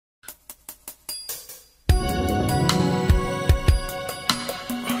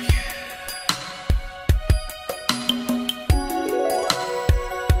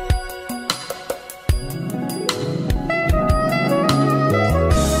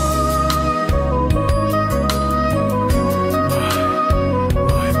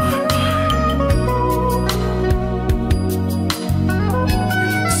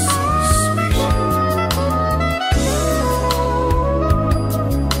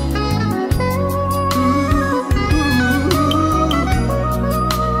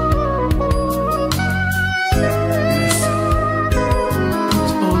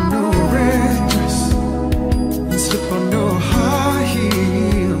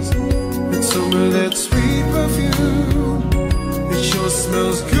that sweet perfume. It sure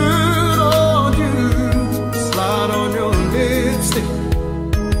smells good on you. Slide on your lipstick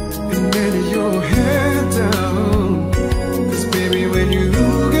and then your head down. 'Cause baby, when you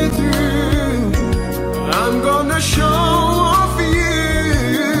get through, I'm gonna show off for you.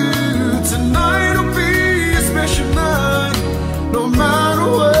 Tonight will be a special night, no matter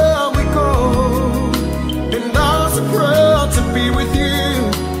where we go. And I'm so proud to be with you.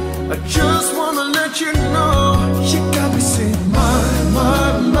 I just wanna let you know, you got me saying my, my,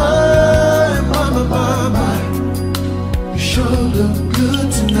 my, my, my, my, my. You sure look good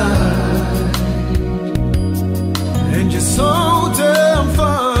tonight, and you're so damn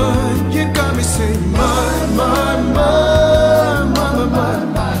fine. You got me saying my, my, my, my, my, my,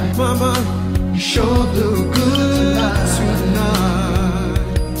 my, mama. You sure look good tonight.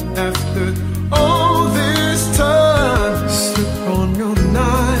 After all this time, slip on your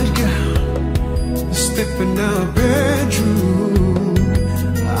nightgown, step in our bedroom.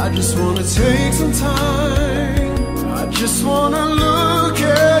 I just wanna take some time. I just wanna look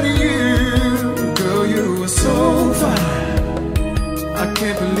at you. Girl, you are so fine. I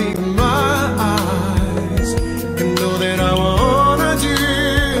can't believe my eyes. And know that I wanna do,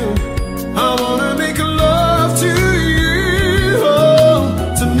 I wanna make love to you. Oh,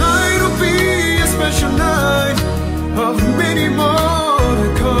 tonight will be a special night of many more to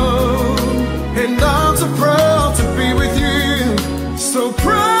come. And I'm so proud to be with you, so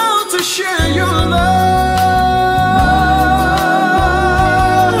proud to share your love.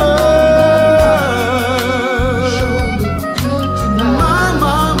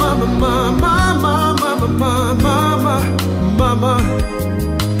 Mama,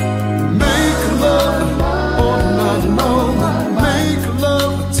 make love all night long. Make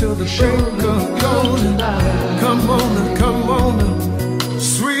love till the break of dawn. Come on, come on,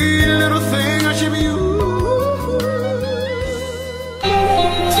 sweet little thing, I should be you.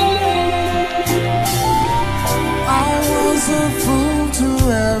 I was a fool to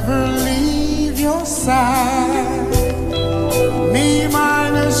ever leave your side. Me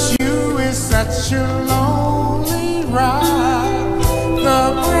minus you is such a lonely ride. The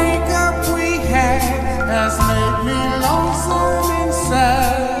breakup we had has made me lonesome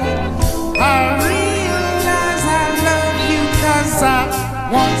inside. I realize I love you 'cause I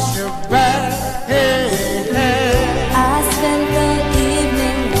want you back. Hey, hey. I spent the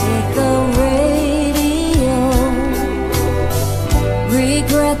evening with the radio.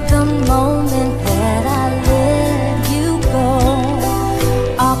 Regret the moment that I let you go.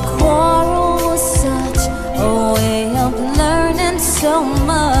 Our quarrel was such a way of learning so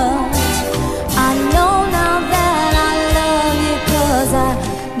much. I know now that I love you 'cause I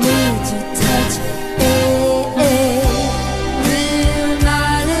need your touch.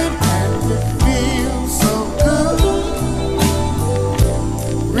 Reunited and it feels so good.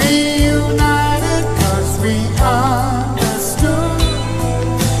 Reunited 'cause we understood.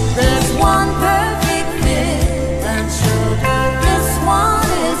 There's one perfect fit, and sugar, this one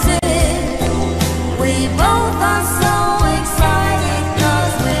is it. We both are so excited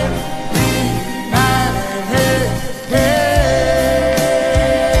 'cause we're reunited. Hey, hey.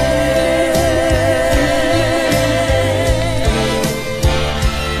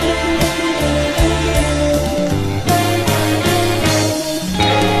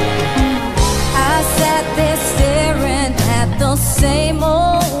 I sat there staring at those same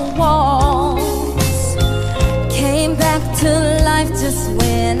old walls. Came back to life just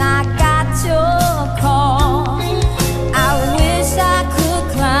when I got your call. I wish I could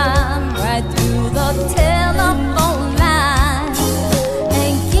climb right through the telephone line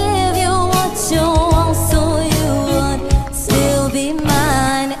and give you what you want so you would still be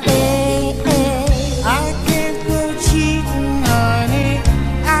mine. I can't go cheating, honey.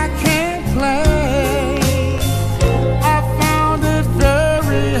 I can't play. I found it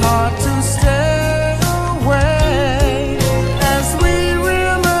very hard to stay away as we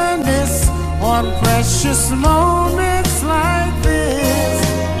reminisce on precious moments like this.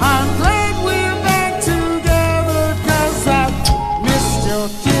 I'm glad we're back together 'cause I missed your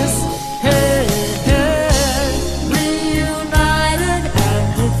kiss. Hey, hey. Reunited and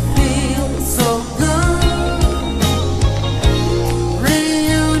it feels so good.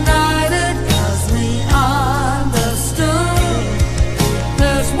 Reunited 'cause we understood.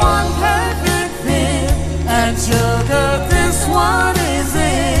 There's one perfect fit, and sugar, this one is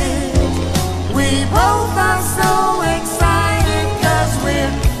it. We both are so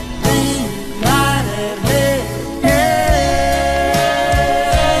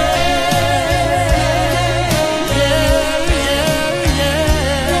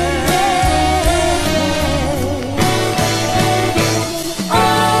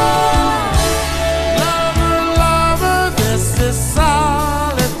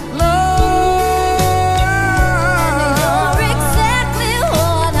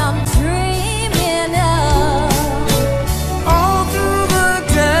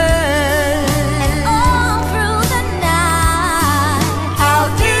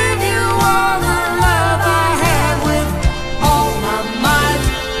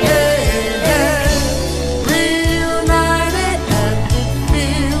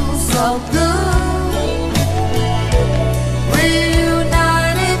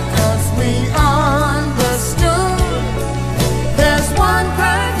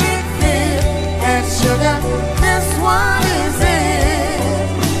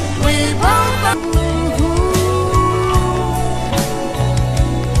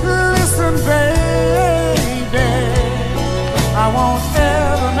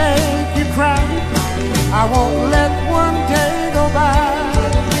I won't let one day go by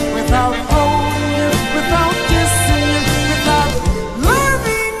without holding you, without kissing you, without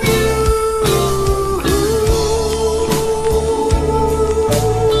loving you.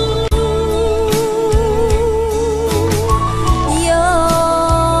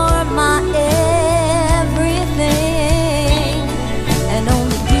 You're my everything, and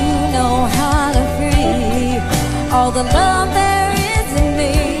only you know how to free all the love there is in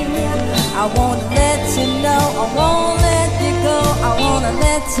me. I won't let you know, I won't let you go. I wanna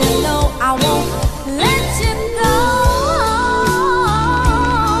let you know, I won't let you go.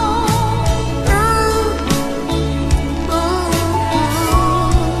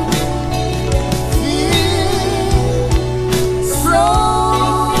 So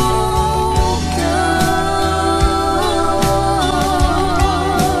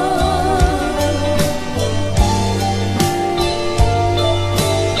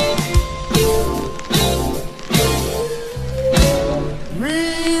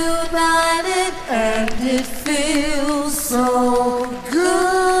Reunited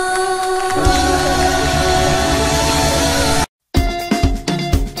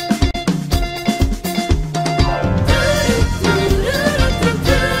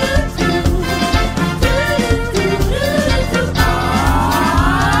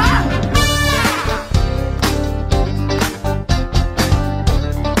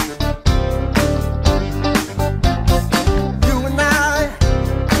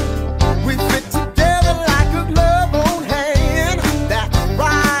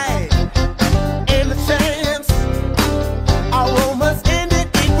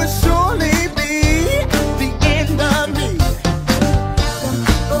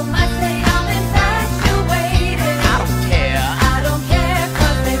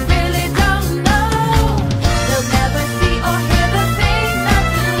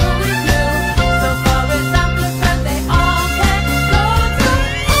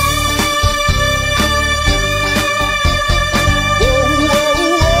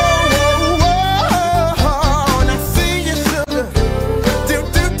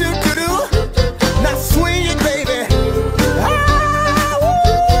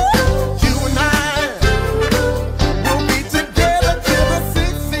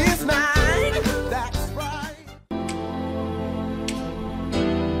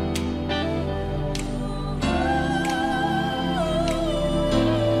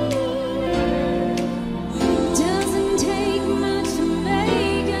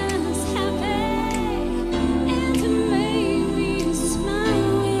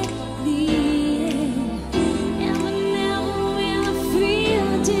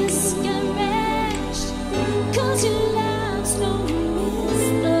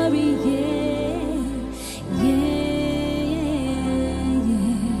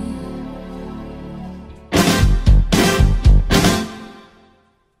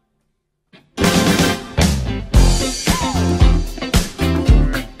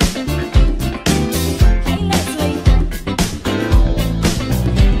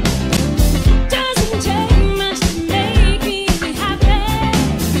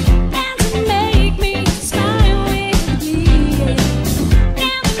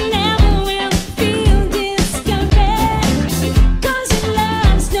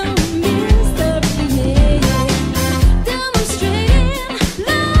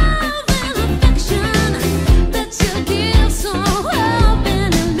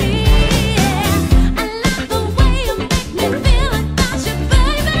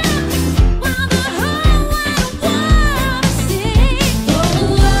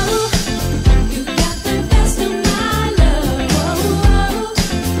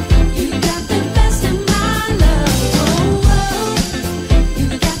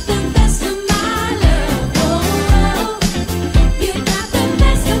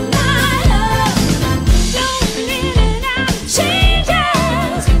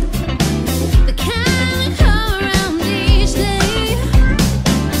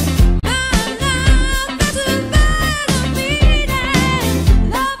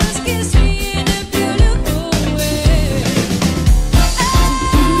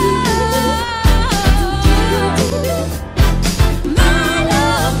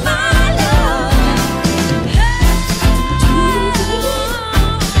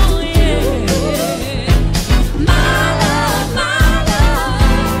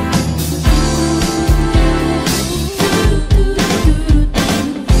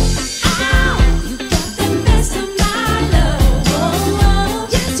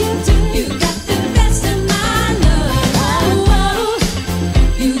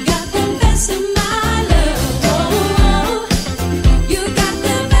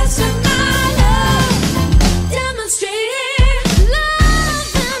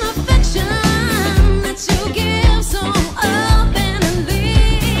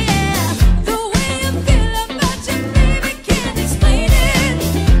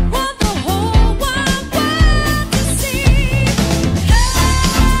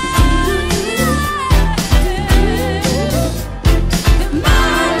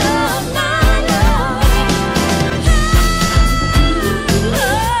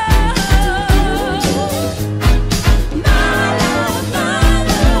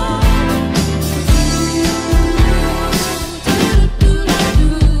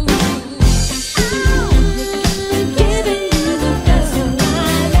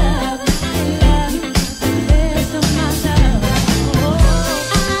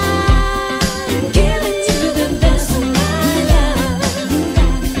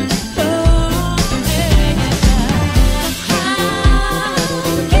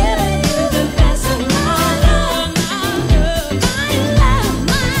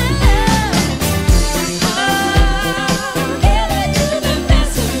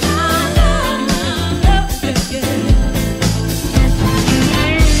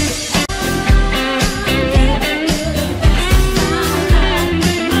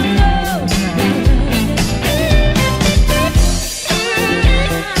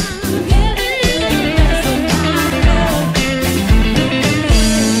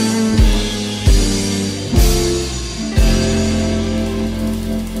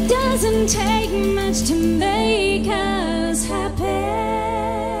doesn't take much to make us happy.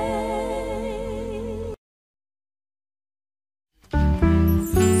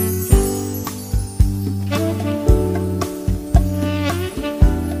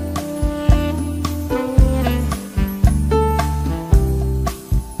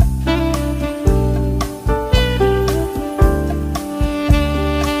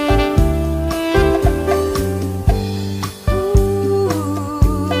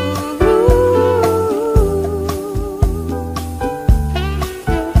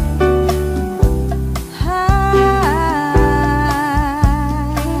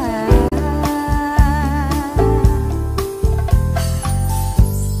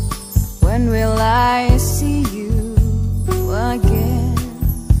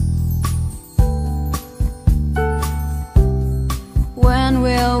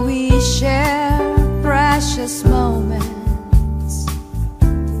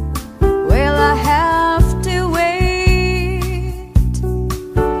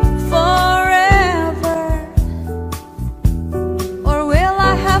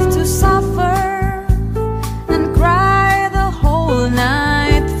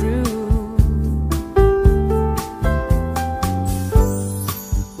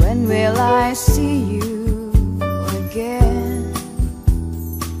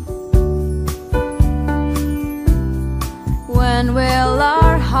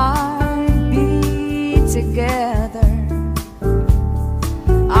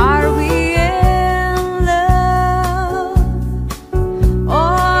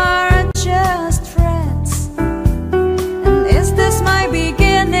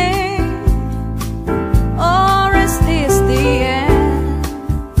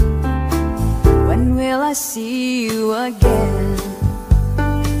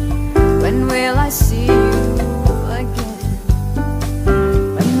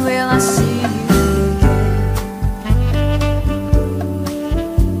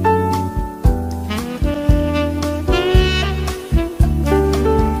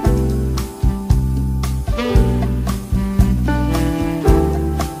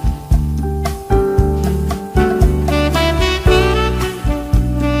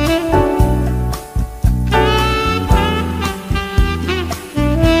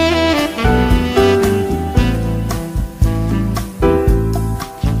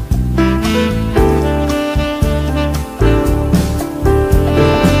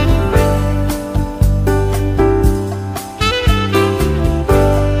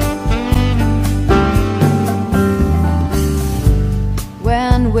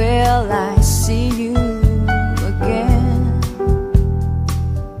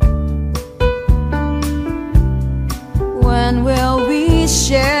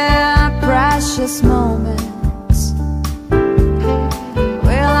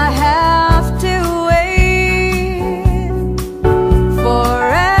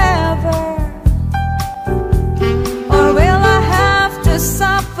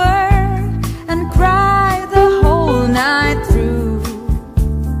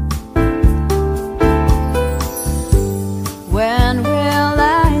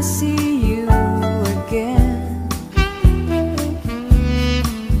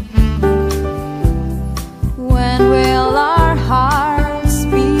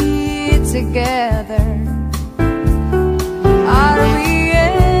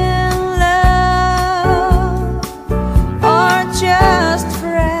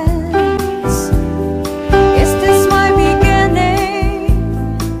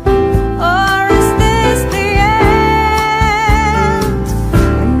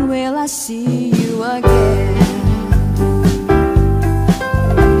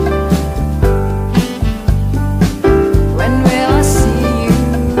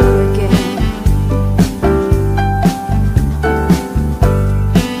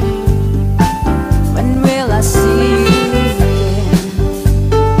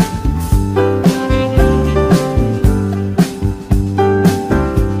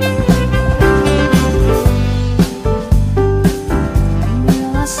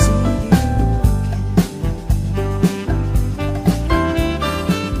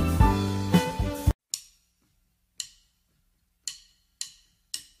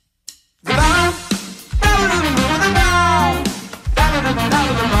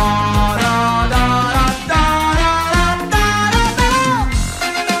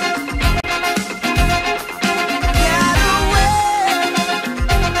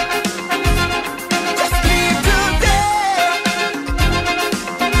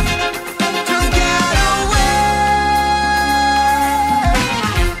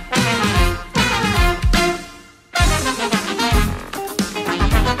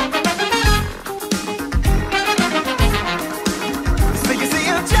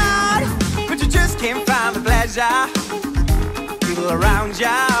 around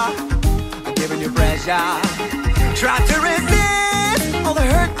ya, giving you pleasure. Try to resist all the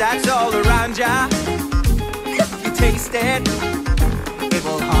hurt that's all around ya. If you taste it, it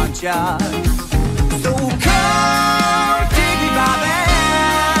will haunt ya. So come, take me by the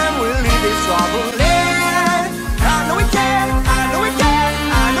hand, we'll leave this trouble in. I know we can, I know we can,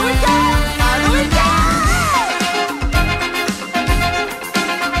 I know we can, I know we can.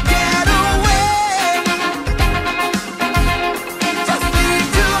 Get away, just leave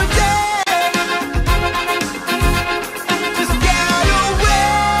today. Just get away.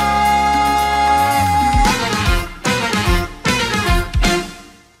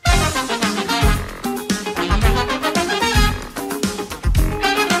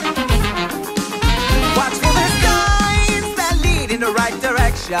 Watch for the signs that lead in the right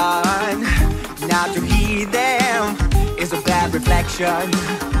direction. Not to heed them is a bad reflection.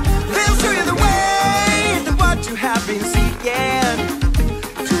 They'll show you the way to what you have been seeking.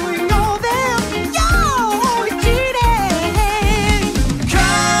 To ignore them, you're only cheating.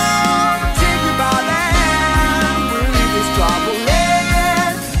 Come, take me by the hand, we'll leave this trouble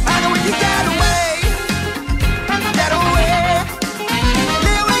in. I know we can get away, get away.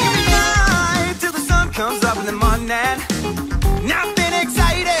 Live like every night till the sun comes up in the morning. Nothing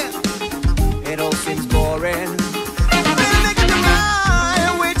exciting, it all seems boring. Better make up your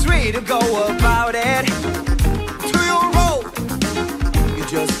mind which way to go about it. To your road, you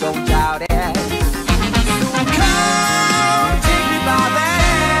just don't doubt it. So come, take me by the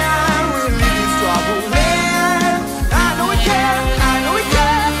hand, we'll leave this trouble in. I know we can, I know we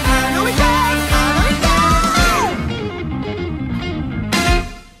can, I know we can, I know we can.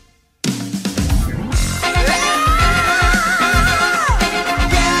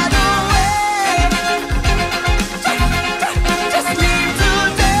 Get away, just leave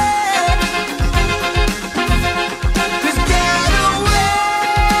today. Just get away.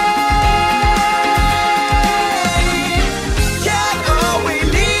 Get away,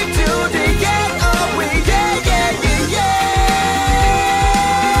 leave today. Get away, yeah, yeah, yeah, yeah.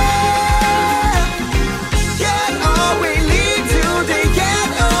 Get away, leave today.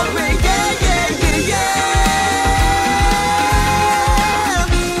 Get away, yeah, yeah, yeah, yeah.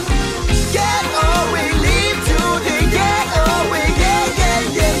 Get away, leave today. Get away, yeah, yeah,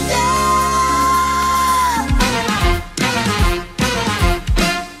 yeah, yeah.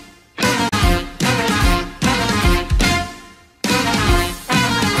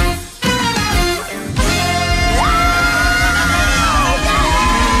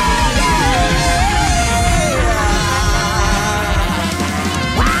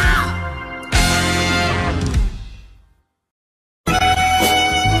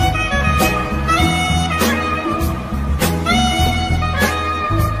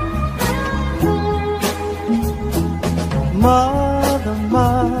 Mother,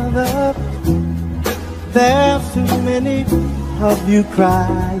 mother, there's too many of you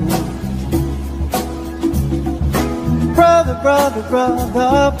crying. Brother, brother,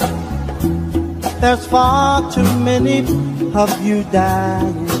 brother, there's far too many of you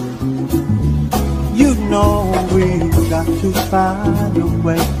dying. You know we've got to find a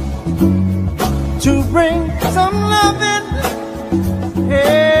way to bring some loving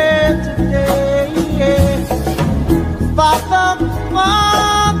here today. Father,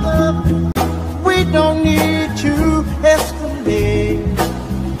 Father, we don't need to escalate.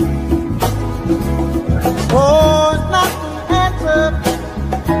 Oh, it's not the answer,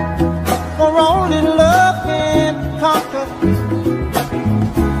 for only love can conquer.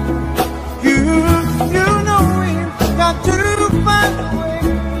 You know we've got to find a way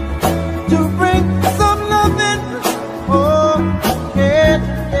to bring some loving. Oh, yeah,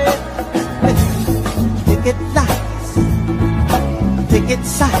 today. Take it light. Take it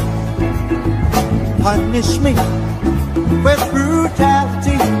sight, punish me with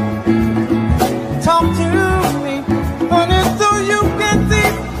brutality. Talk to me, honey, so you can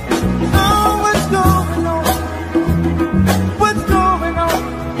see what's going on. What's going on?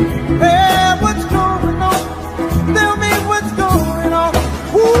 Hey, what's going on? Tell me what's going on.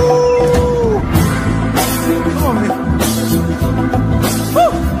 Woo! Come on, man.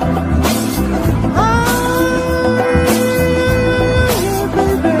 Woo!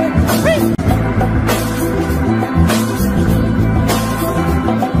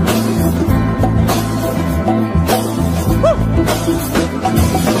 Woo!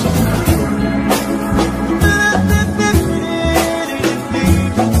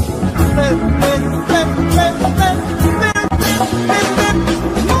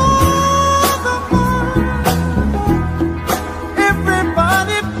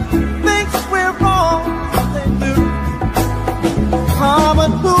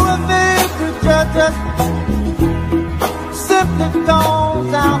 but who are they to judge us? Simply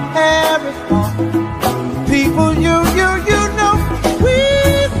calls out every fault. People, you know,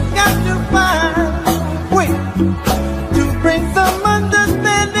 we've got to find a way to bring some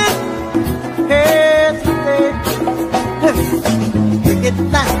understanding. Yes, pick it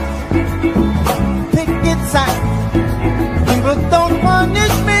nice, pick it tight. People don't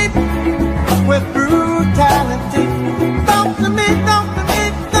punish me with brutality. Talk to me, talk to me,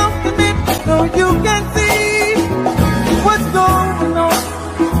 talk to me, so you can see what's going on.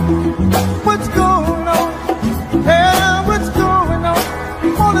 What's going on? Yeah, what's going on?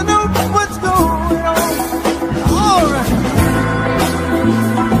 Wanna know what's going on? All right.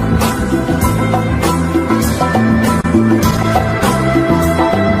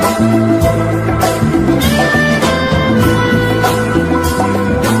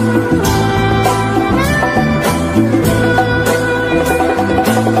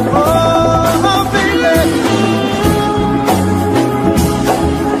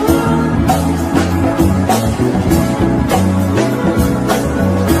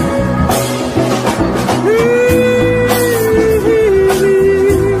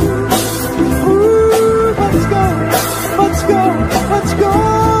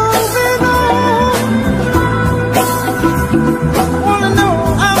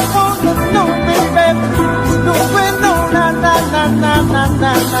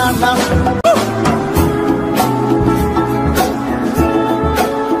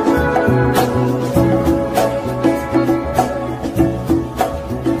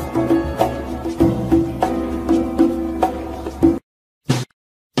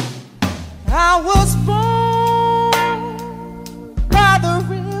 I was born by the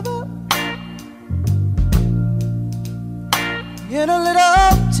river in a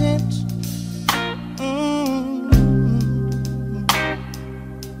little tent.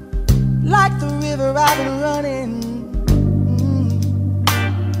 Like the river I've been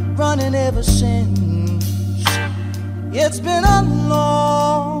running ever since. It's been a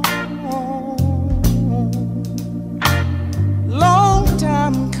long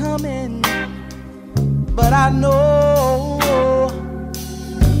time coming, but I know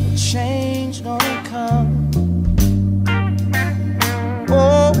change gonna come.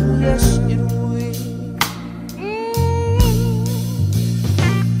 Oh yes, it will.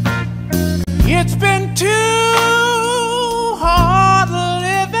 It's been too hard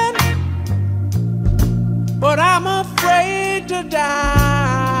living, but I'm afraid to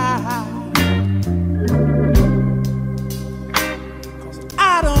die. 'Cause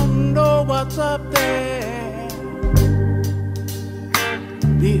I don't know what's up there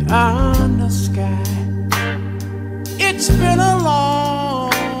beyond the sky. It's been a long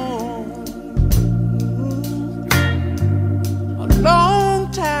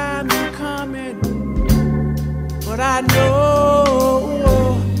time coming, but I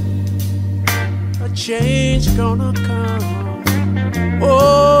know a change gonna come.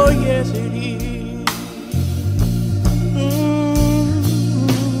 Oh yes it is.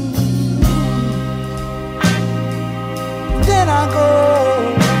 Then I go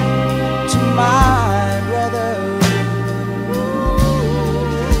to my brother.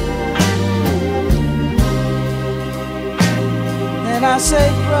 And I say,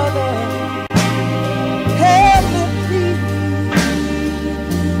 brother, help me please.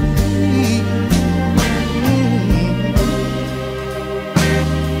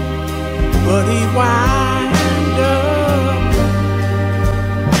 But he wind up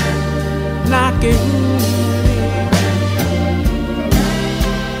knocking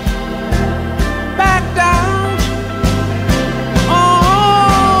back down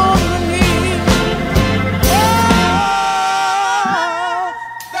on the knees.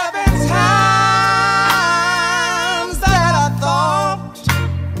 There've been times that I thought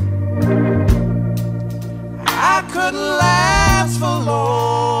I couldn't last for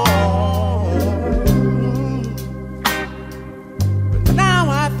long, but now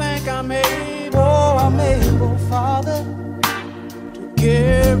I think I'm able, Father, to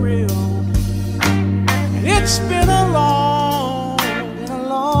carry on. And it's been a long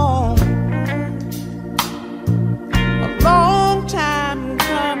time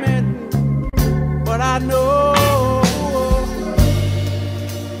coming, but I know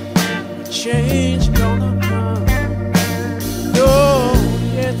change gonna come. Oh,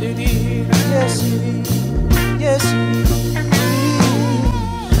 yes it is. Yes it is. Yes it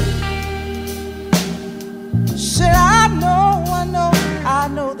is. Said I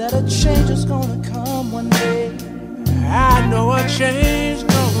know that a change is gonna come one day. I know a change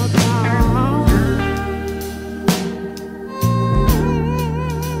gonna come.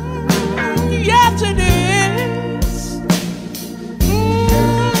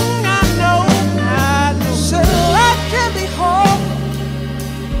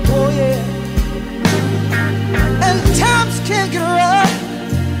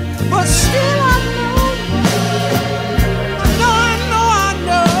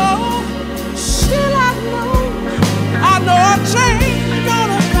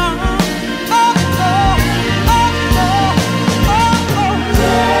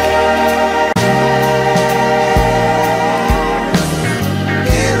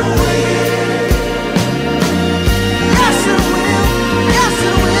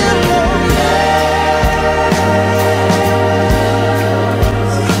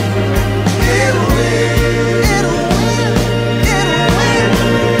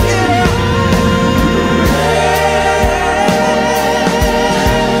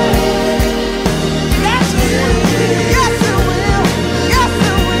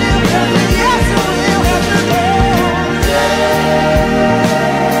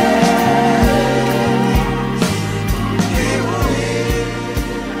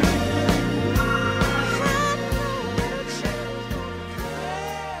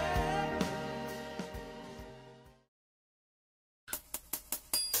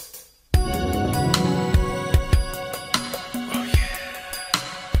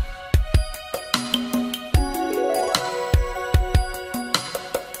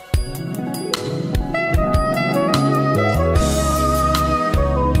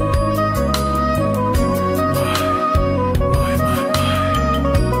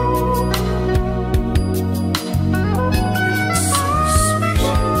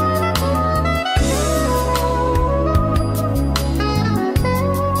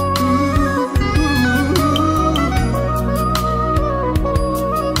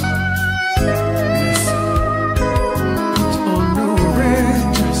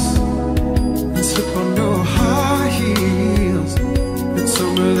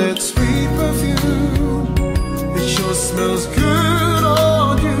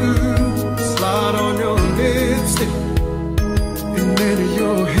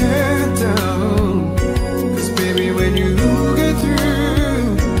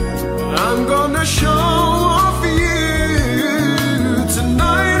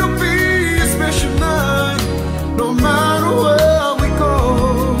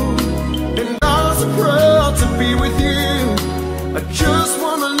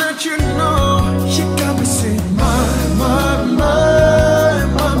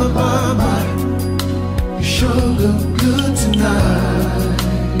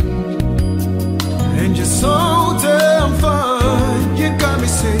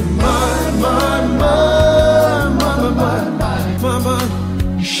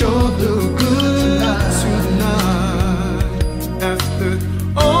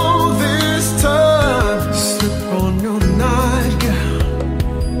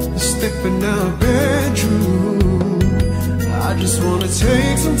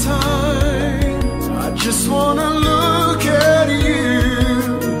 some time. I just wanna look at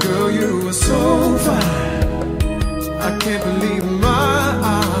you. Girl, you are so fine. I can't believe my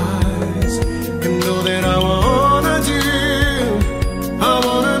eyes. And know that I wanna do, I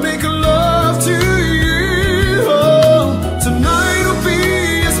wanna make love to you. Oh, tonight will be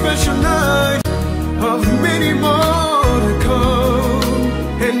a special night of many more to come.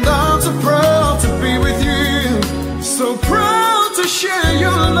 And I'm so proud to be with you, so proud to share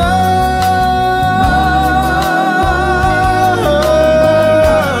your love.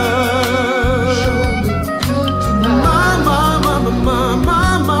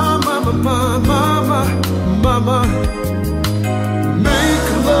 Mama, make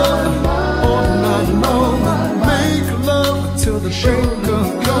love all night long. Make love till the break of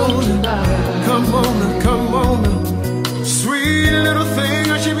dawn. Come on, come on, sweet little thing,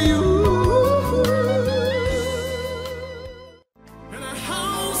 I should be you. And a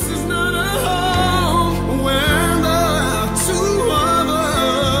house is not a home when the two of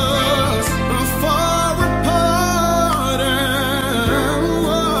us are far apart, and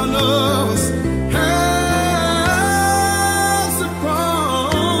one of us has a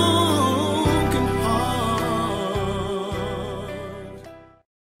broken heart.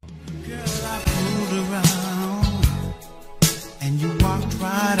 Girl, I pulled around and you walked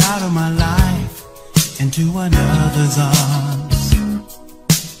right out of my life into another's arms.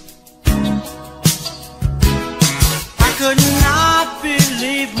 I could not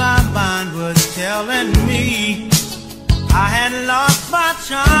believe my mind was telling me I had lost my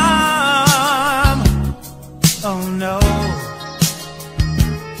charm. Oh no.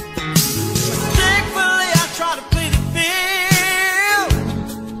 Thankfully I tried to play the field,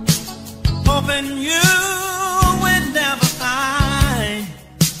 hoping you would never find.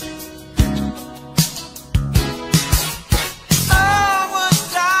 Oh,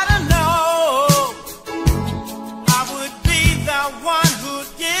 was I to know I would be the one who'd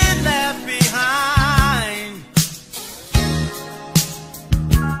get left behind.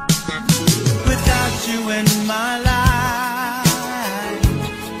 Without you in my life,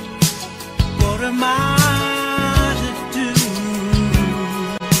 what am I to do?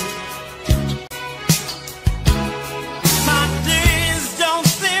 My days don't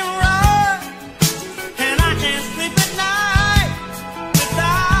seem right, and I can't sleep at night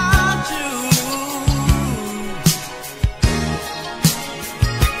without you.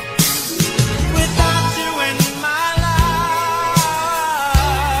 Without you in my life,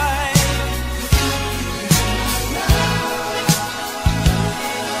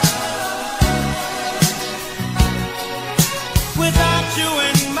 without you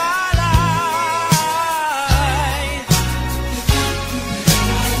in my life.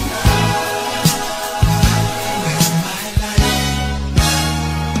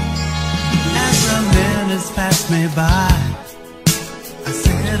 As the minutes pass me by, I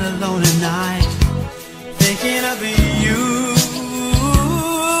sit alone at night, thinking of you.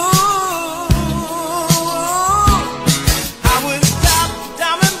 I would stop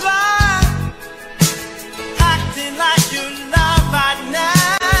diamond blind, acting like your love I'd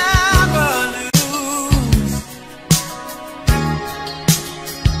never lose.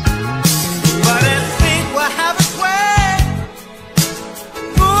 But as fate will have its way,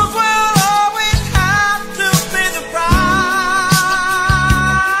 fools will always have to pay the price.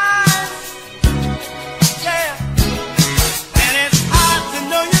 Yeah.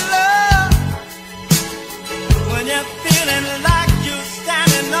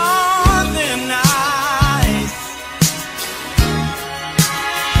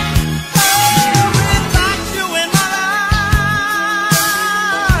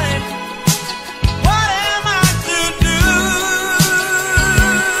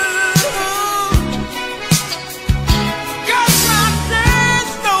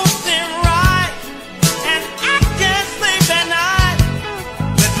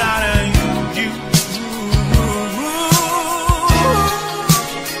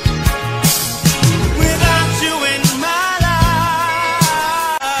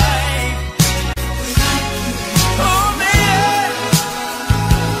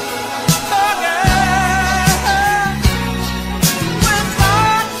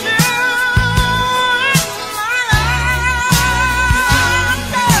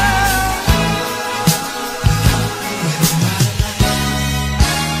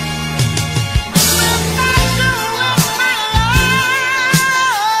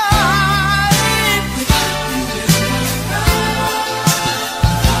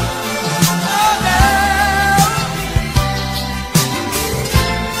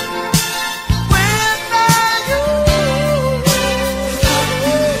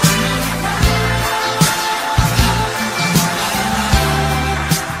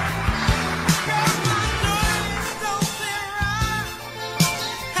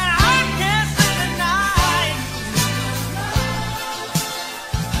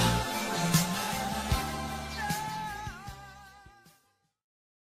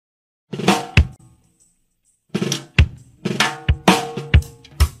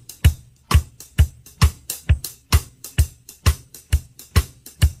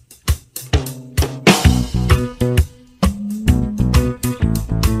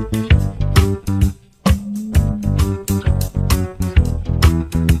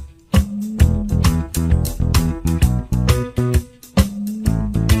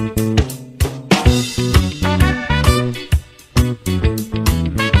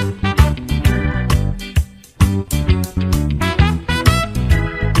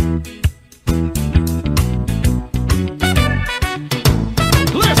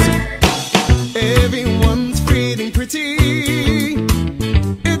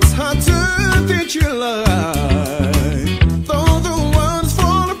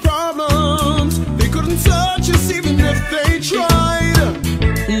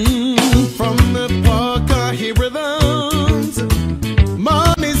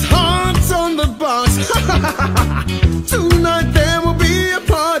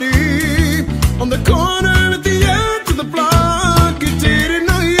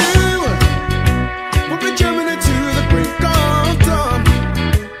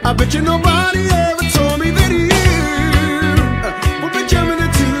 I bet you nobody ever told me that you would be jamming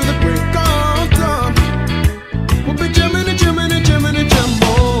it to the break of dawn. We'll be jamming it, jamming it, jamming it, jam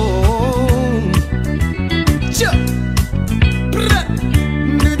on.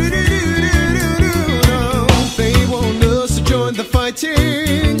 They want us to join the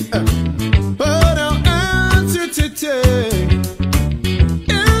fighting, but our answer today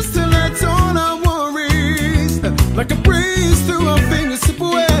is to let all our worries, like a breeze through our fingers, slip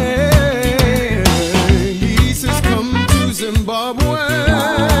away. Jesus, come to Zimbabwe.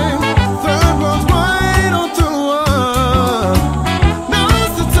 Third world's wide on through us.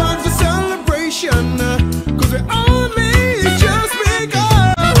 Now's the time for celebration, 'cause we're only just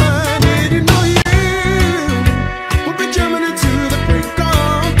begun. Didn't know you would be jamming it to the break of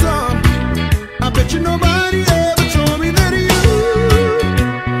dawn. I bet you nobody ever told me that you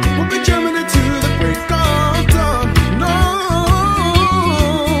would be jamming it to the break of dawn. No,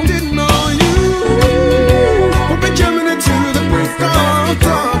 didn't know you would be jamming it to the break of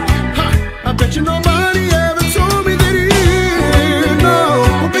dawn. Ha, I bet you nobody ever told me that you know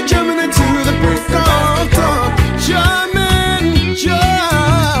would be jamming it to the break of dawn. Jamming, jamming.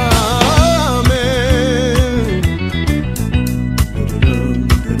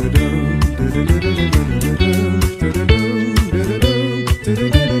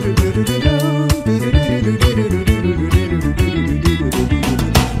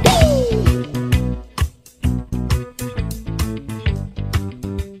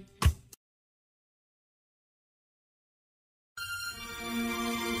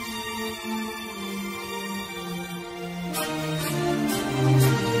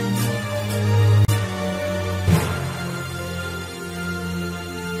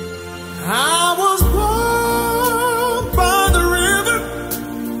 I was born by the river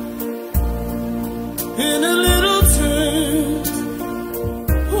in a little tent.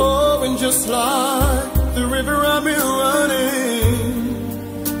 Oh, and just like the river I've been running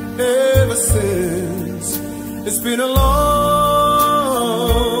ever since. It's been a long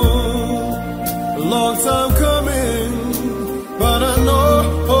time coming, but I know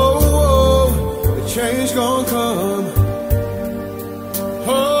the change gonna come.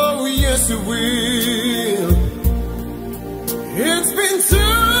 Oh, yes it will. It's been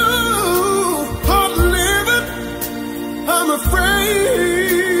too hard living. I'm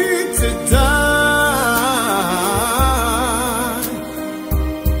afraid to die.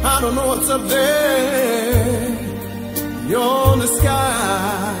 I don't know what's up there beyond the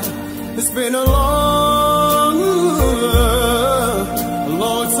sky. It's been a long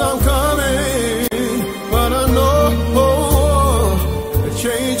time coming, but I know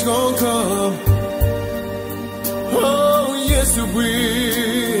change gonna come. Oh, yes it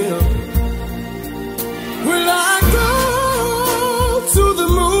will. Will I go to the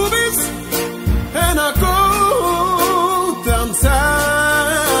movies and I go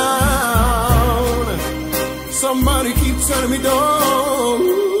downtown? Somebody keeps telling me don't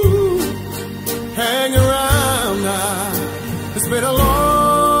hang around now. It's been a long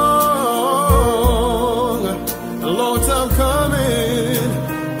time coming,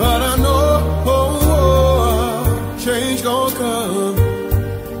 but I know change gonna come.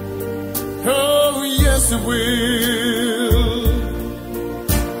 Oh, yes it will.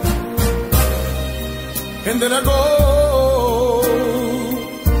 And then I go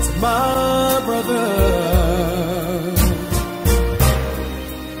to my brother.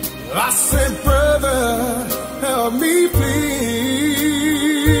 I said, brother, help me please.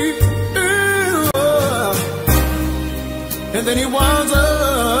 And then he winds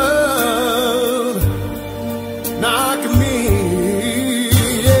up knocking me,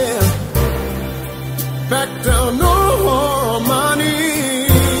 yeah, back down on my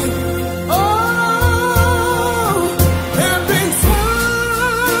knees. Oh, there have been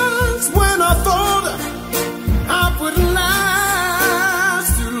times when I thought I wouldn't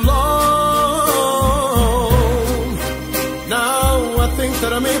last too long. Now I think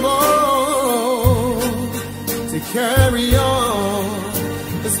that I'm able to carry on.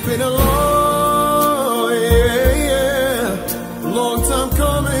 It's been a long time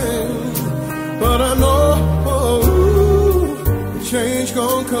coming, but I know change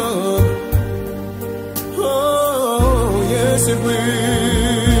gonna come. Oh, yes it will.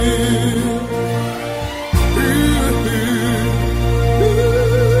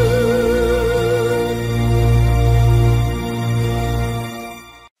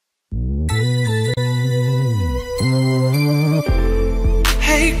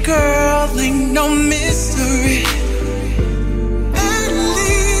 Hey girl, ain't no mystery. At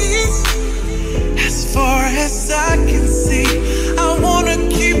least as far as I can see, I wanna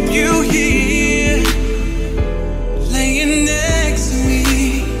keep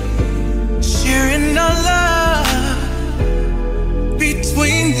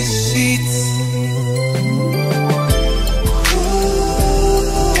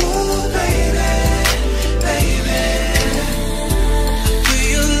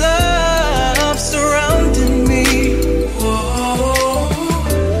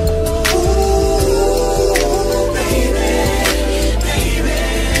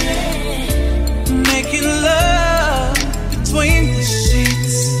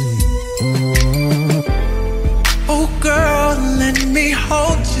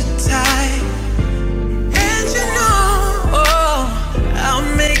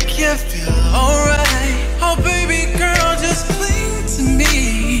you feel alright. Oh baby girl, just cling to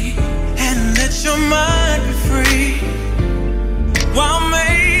me and let your mind be free while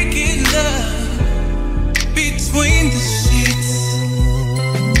making love between the sheets.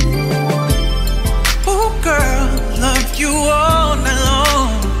 Oh girl, love you all night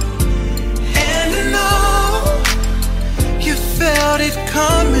long, and I know you felt it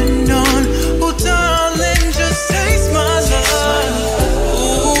coming on. Oh darling, just taste my love.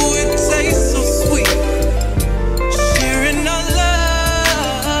 Oh, it tastes so sweet, sharing our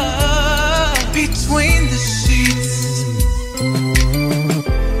love between the sheets.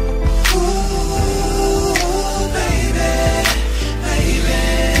 Ooh, baby, baby,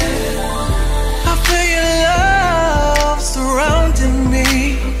 I feel your love surrounding me.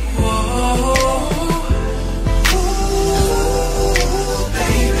 Whoa.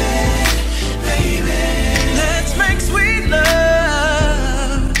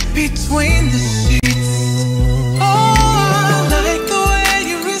 Between the sheets. Oh, I like the way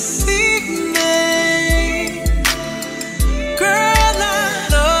you receive me. Girl, I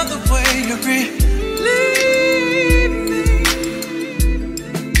love the way you relieve me.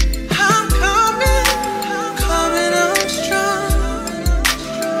 I'm coming on strong.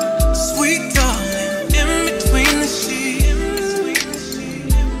 Sweet darling, in between the sheets.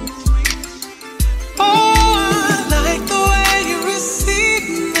 Oh, I like the way you receive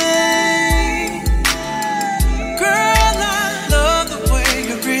me.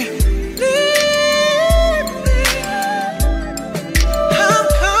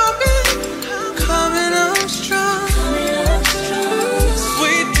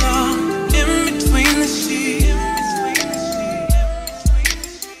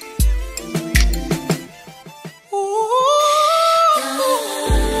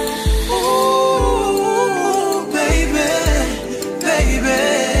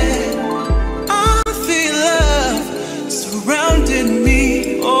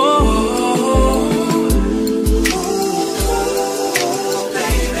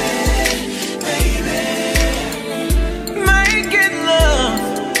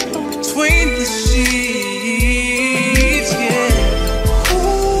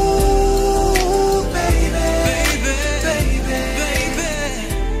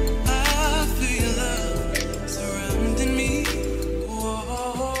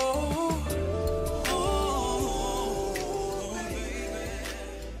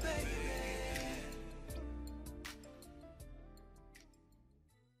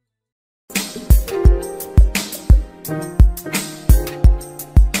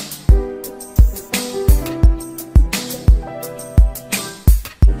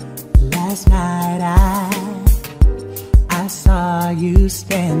 Last night I saw you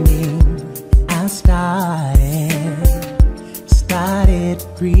standing. I started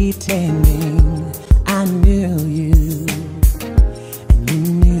pretending I knew you, and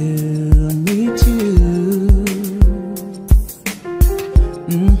you knew me too.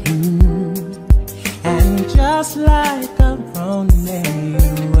 And just like a grown man,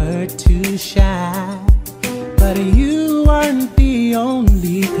 you were too shy, but you weren't the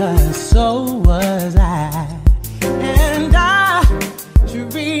only, 'cause so was I. And I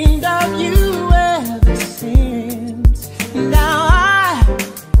dreamed of you ever since. Now I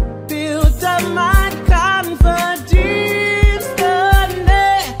built up my confidence. The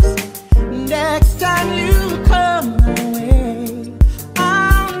next time you come my way,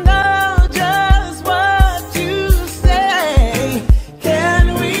 I'll know just what to say. Can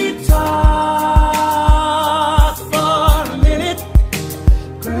we talk for a minute?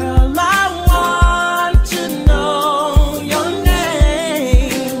 Girl, I want to know your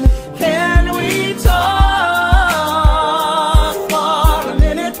name. Can we talk for a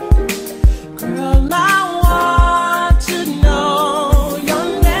minute? Girl, I want to know your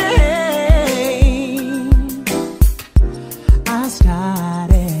name. I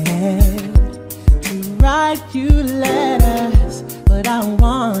started to write you letters, but I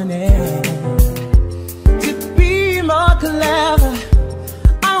wanted to be more clever.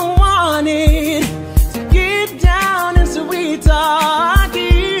 I wanted to get down and sweet talk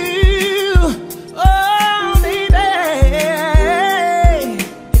you. Oh, baby.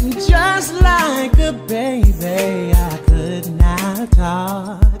 And just like a baby, I could not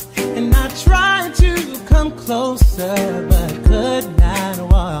talk. And I tried to come closer, but could not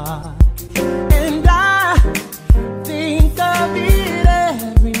walk. And I think of it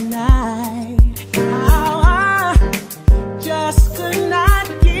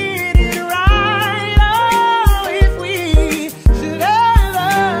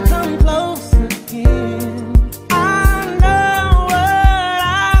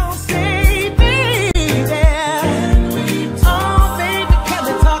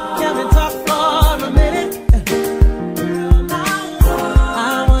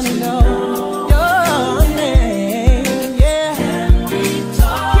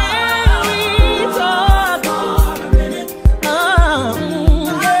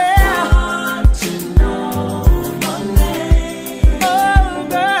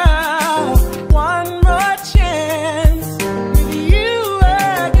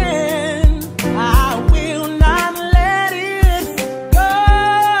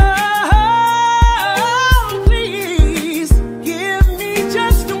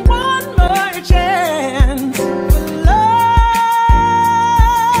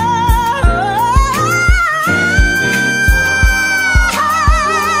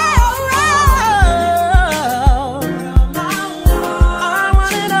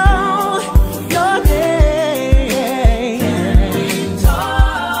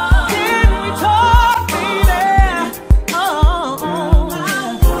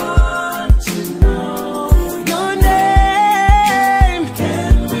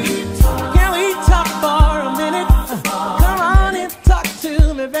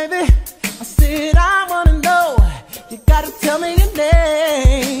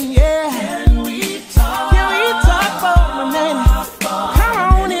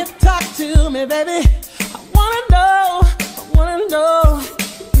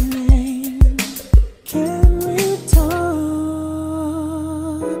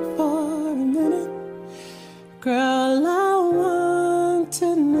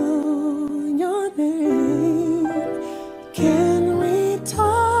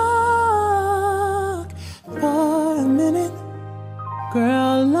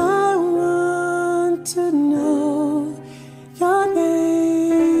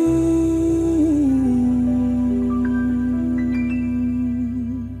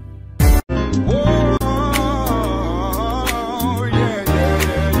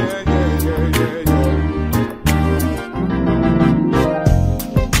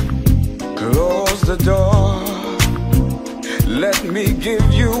me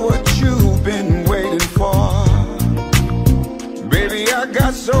give you what you've been waiting for. Baby, I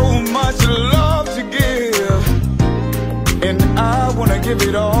got so much love to give, and I wanna give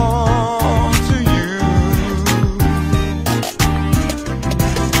it all to you.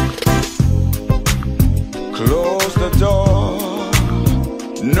 Close the door,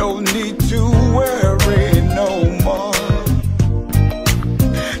 no need to worry no more.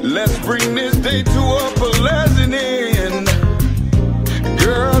 Let's bring this day to a pleasant end.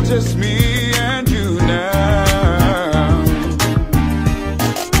 Girl, just me and you now.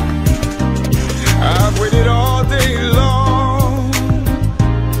 I've waited all day long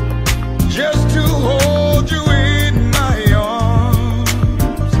just to hold you in my arms,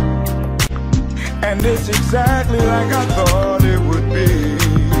 and it's exactly like I thought it would be.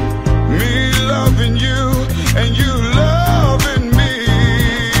 Me loving you and you loving me.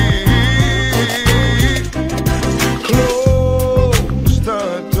 Close the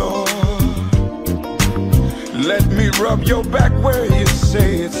door, let me rub your back where you say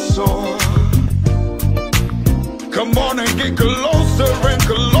it's sore. Come on and get closer and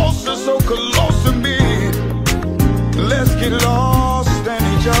closer, so close to me. Let's get lost in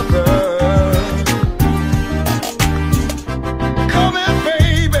each other. Come in,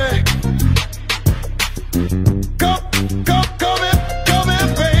 baby. Come in,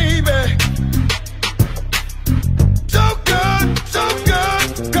 baby. So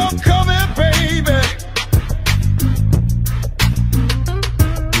good, come in, baby.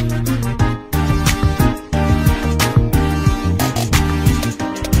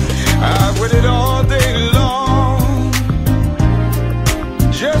 I waited all day long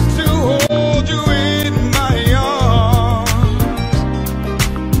just to hold you in my arms,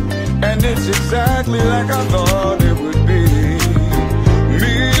 and it's exactly like I thought it would be.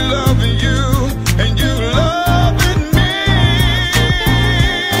 Me loving you and you loving me.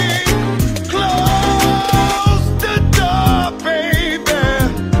 Close the door, baby,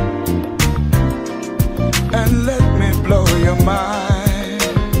 and let me blow your mind.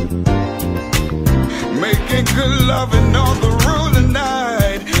 Making good loving all the rule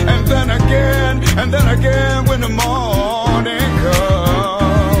tonight, and then again when the morning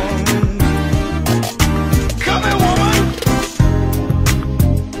comes. Come here, woman.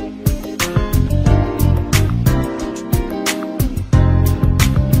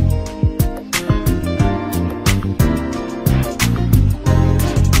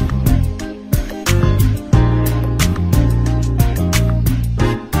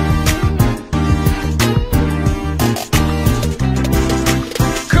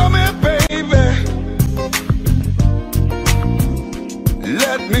 Come here, baby.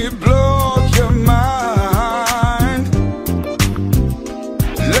 Let me blow your mind.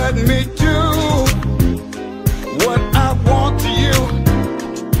 Let me do what I want to you.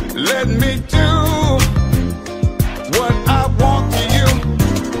 Let me do what I want to you.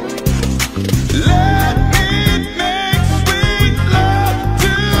 Let me make sweet love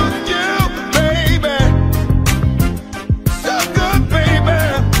to you, baby. So good, baby.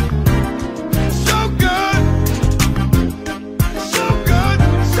 So good. So good,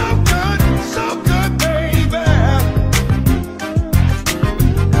 so good, so good, baby.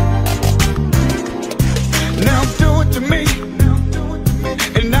 Now do it to me,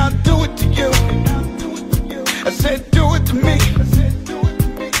 and I'll do it to you.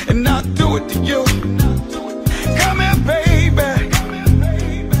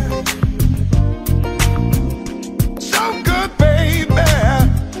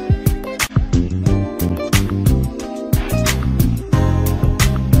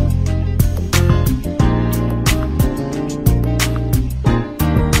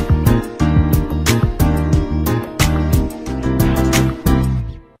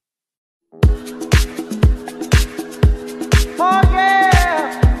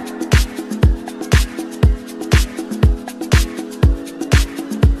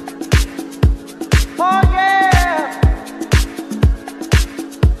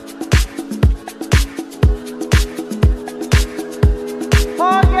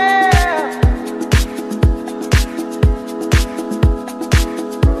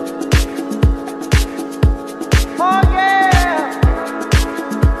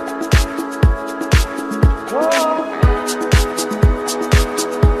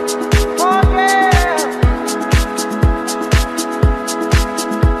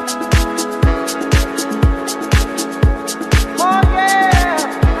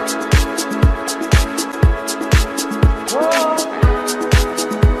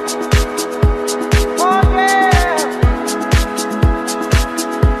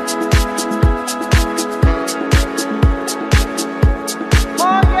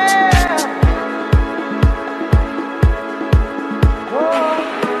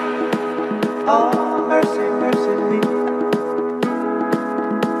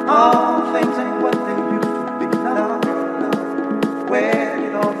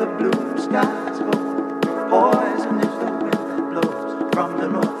 all the blue skies go. Poison is the wind that blows from the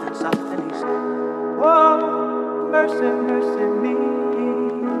north and south and east. Whoa, mercy, mercy me.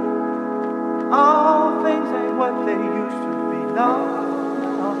 All things ain't what they used to be. No,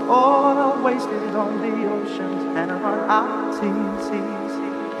 oil wasted on the oceans and on our seas.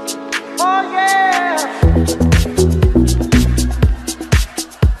 Oh yeah.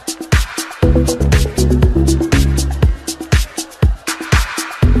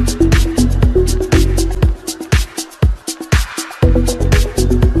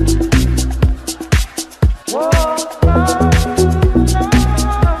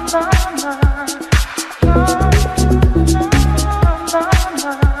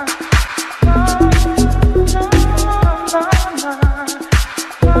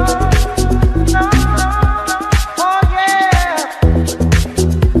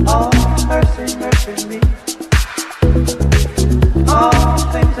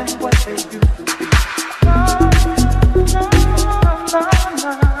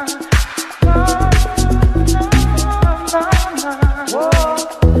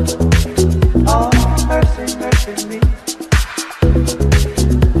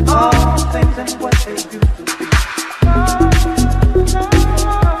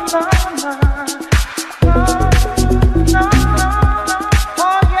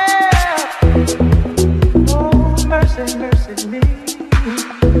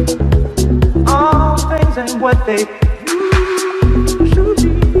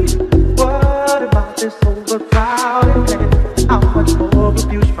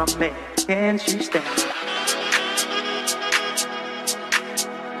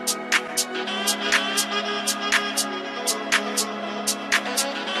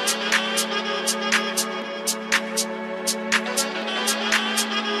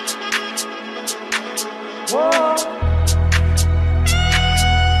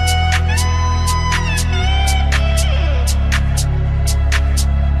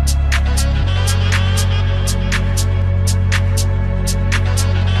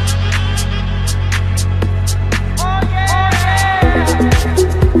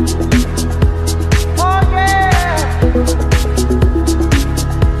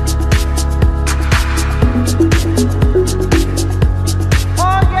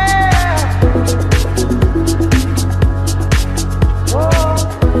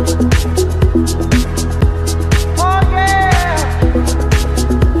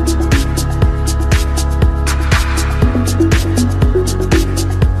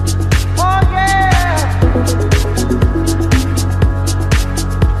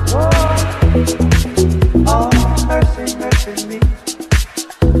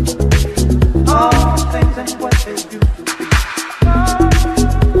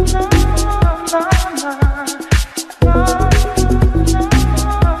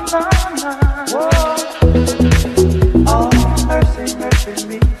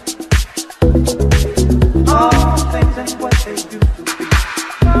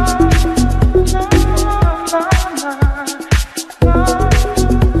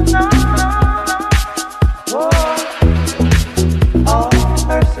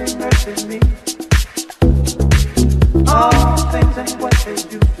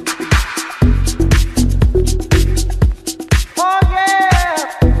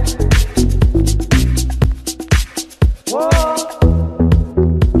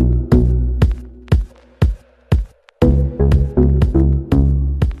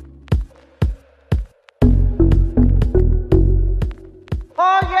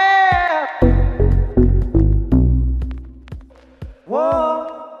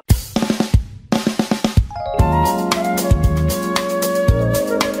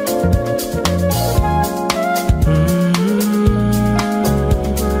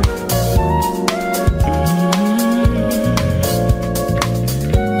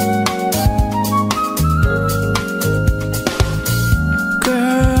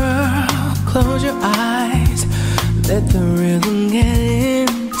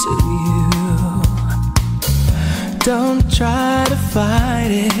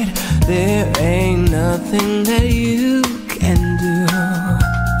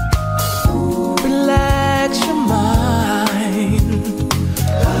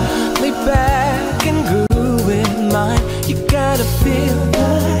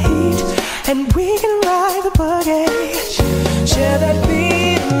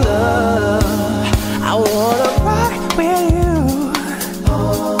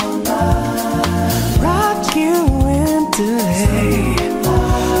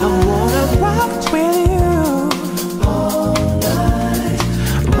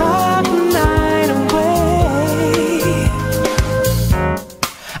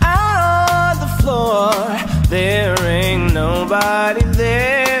 nobody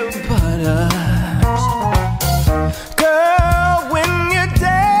there but us. Girl, when you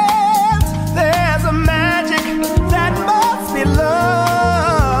dance, there's a magic that must be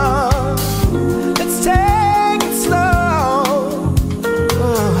love. Let's take it slow.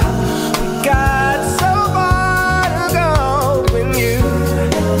 We got so far to go when you,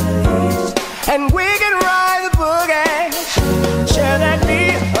 and we can ride the boogie, share that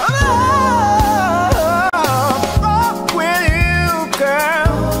beat.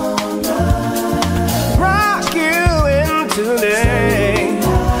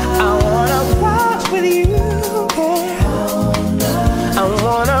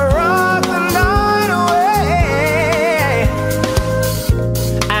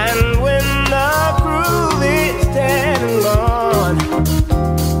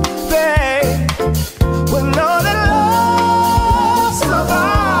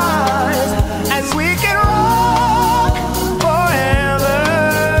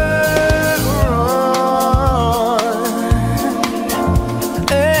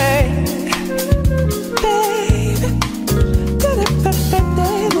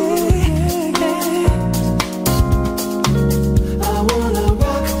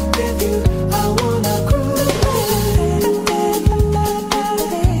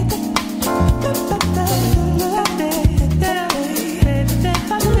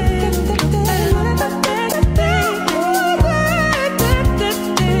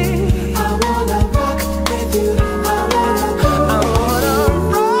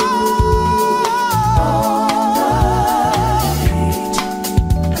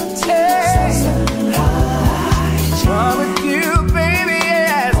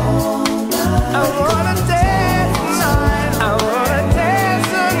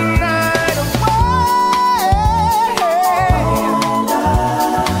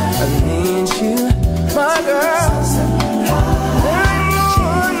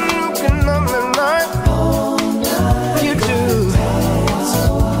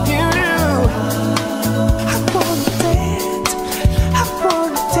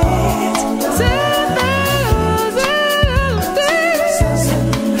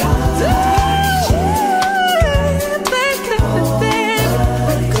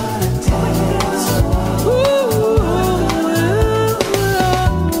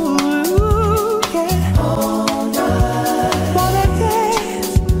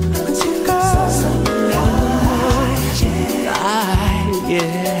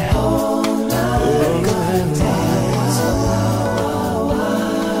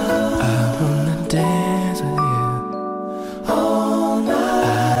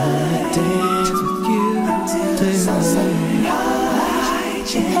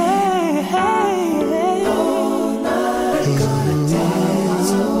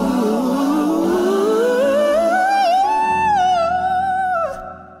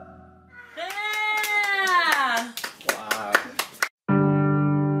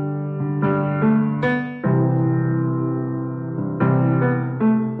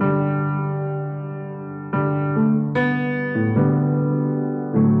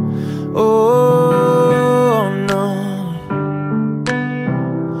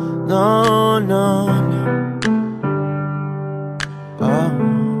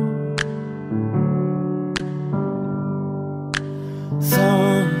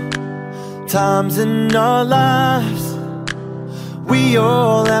 Sometimes in our lives we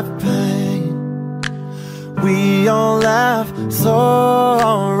all have pain, we all have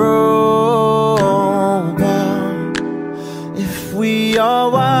sorrow, but if we are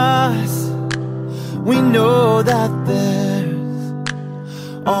wise, we know that there's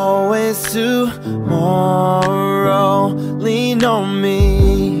always tomorrow. Lean on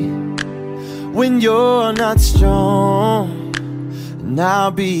me when you're not strong, and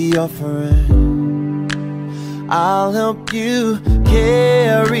I'll be your friend. I'll help you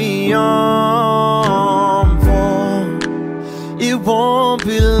carry on, for it won't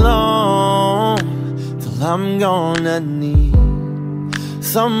be long till I'm gonna need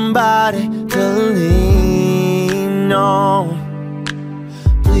somebody to lean on.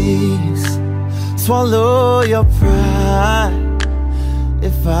 Please swallow your pride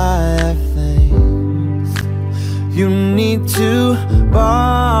if I have things you need to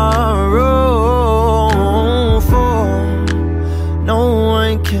borrow, for no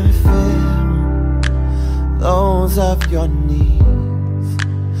one can fill those of your needs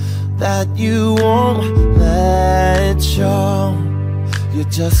that you won't let show. You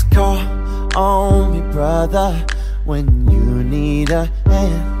just call on me, brother, when you need a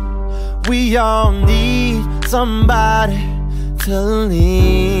hand. We all need somebody to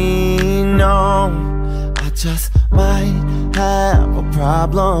lean on. I just might have a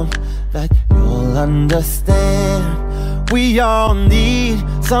problem that you'll understand. We all need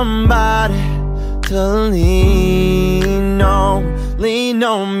somebody to lean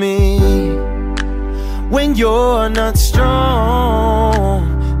on me when you're not strong.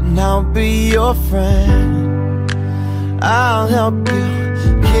 And I'll be your friend. I'll help you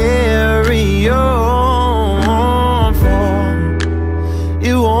carry on, for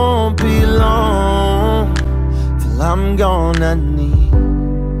it won't be long till I'm gonna need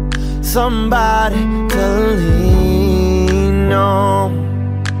somebody to lean on,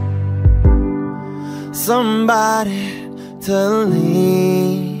 somebody to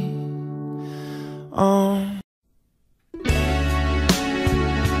lean on.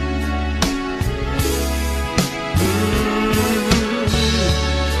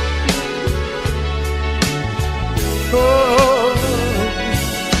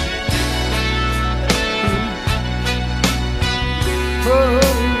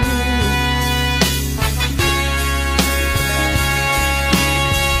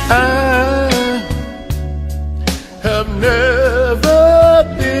 I have never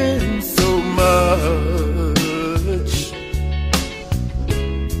been so much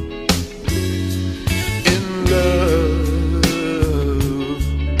in love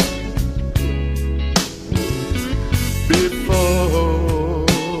before.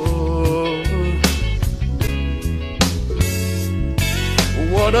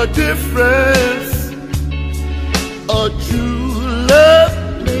 What a difference a true love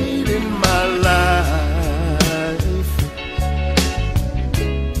made in my life.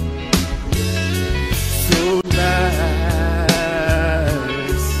 So nice,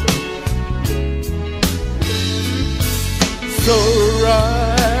 so right.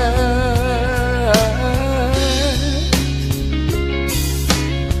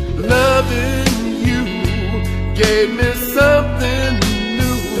 Loving you gave me something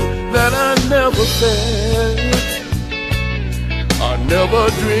new that I never felt, I never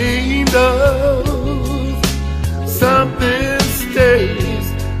dreamed of. Something stays,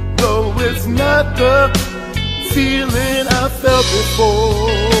 though it's not the feeling I felt before.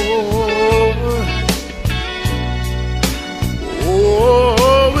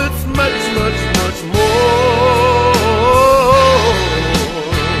 Oh, it's much, much, much more.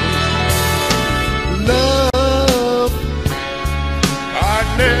 Love, I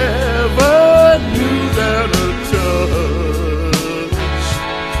never knew that a touch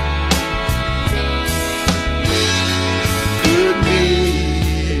could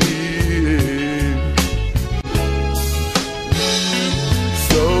mean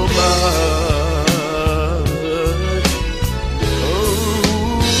so much.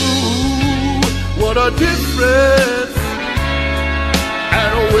 Oh, what a difference.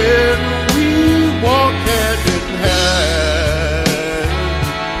 And when we walk hand in hand,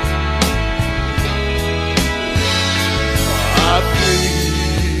 I feel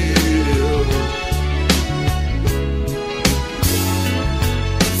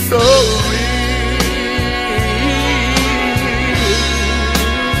so real.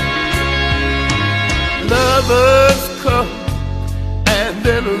 Lovers come and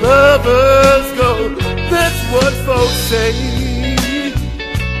then lovers go. That's what folks say.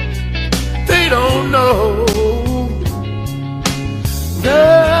 They don't know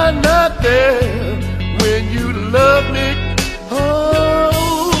they're not there when you love me.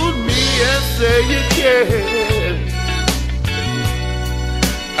 Hold me and say you care.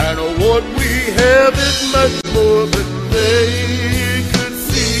 And what we have is much more than they could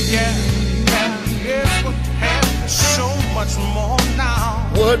see. Yeah, and here's what happens, so much more now.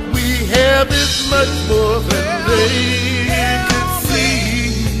 What we have is much more than they could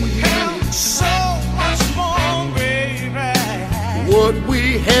see. We have so much more, baby. What we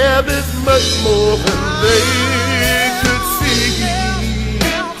have is much more than they could see. We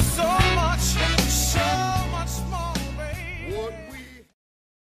have so much more, baby. What we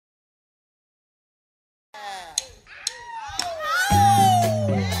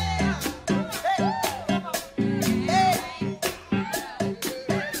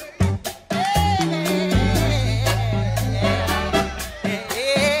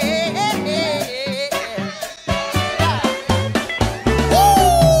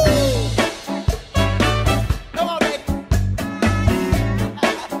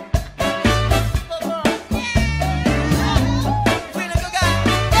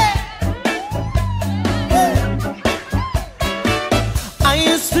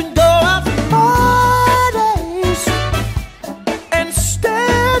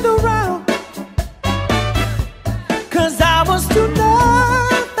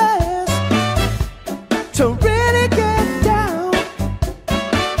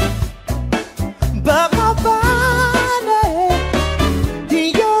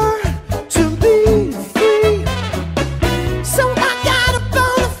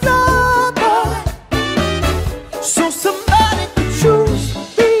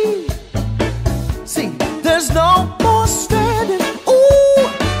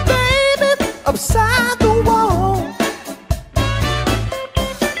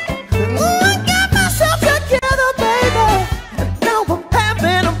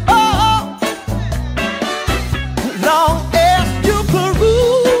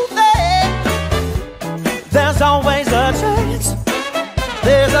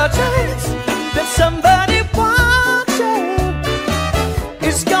a chance that somebody wants you.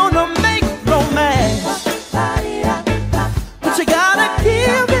 It's gonna make romance, but you gotta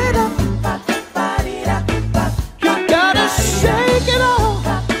give it up. You gotta shake it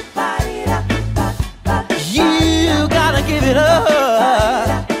off. You gotta give it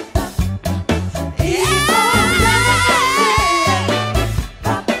up.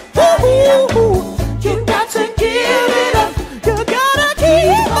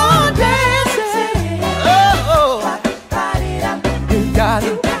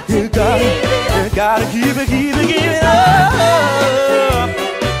 Gotta keep it, keep it, keep it up.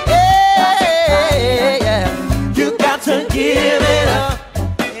 Yeah, yeah. You got to give it up.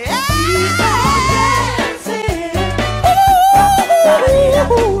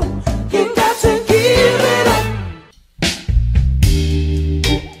 Ooh, you got to give it up.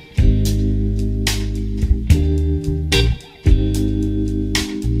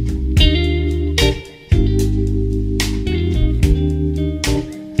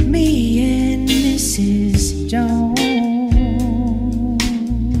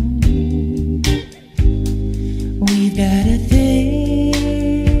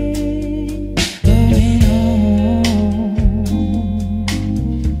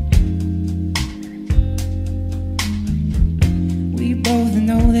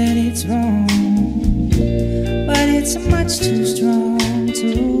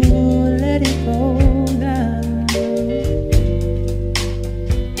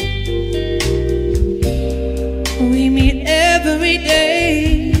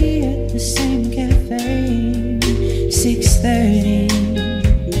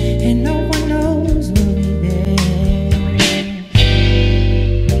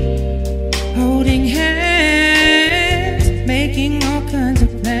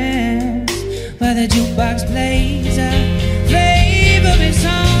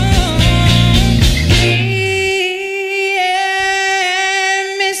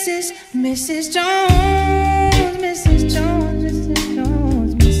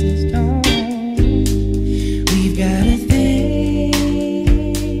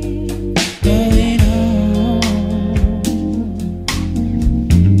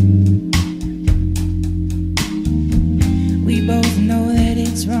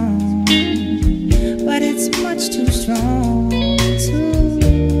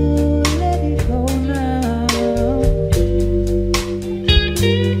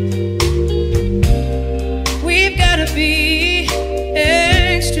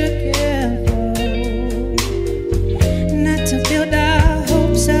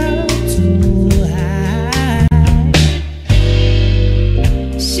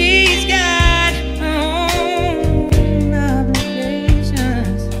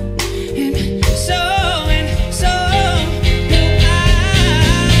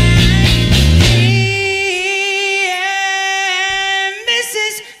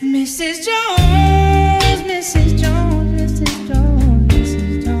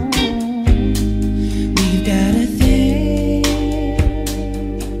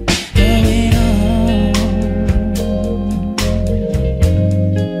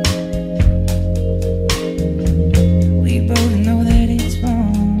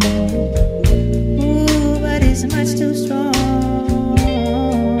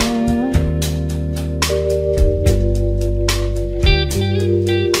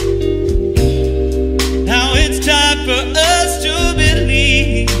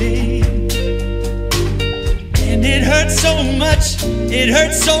 It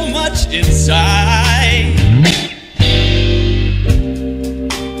hurts so much inside.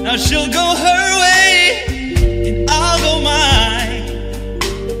 Now she'll go her way and I'll go mine.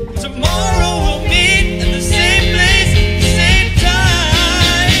 Tomorrow we'll meet in the same place, the same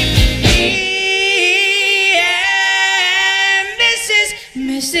time. Me and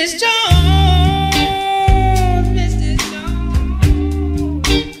Mrs. Jones, Mrs.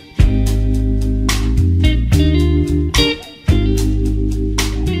 Jones.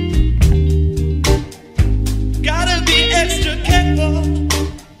 Gotta be extra careful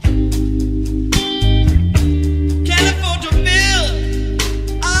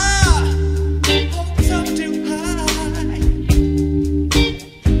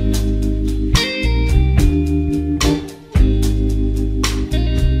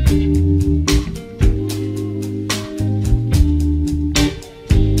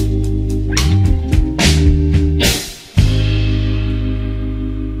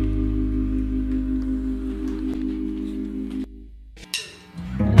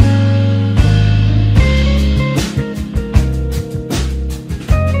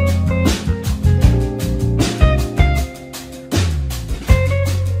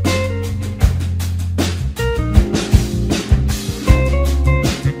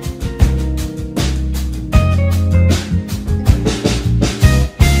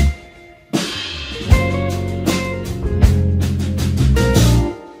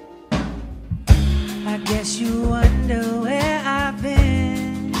guess you wonder where I've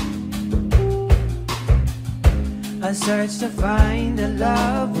been. A search to find a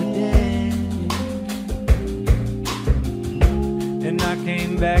love within. And I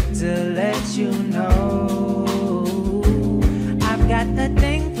came back to let you know I've got a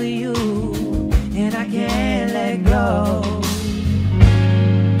thing for you, and I can't let go.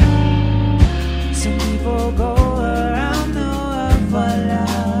 Some people go around the world for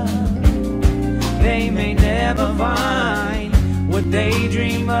love. They may never find what they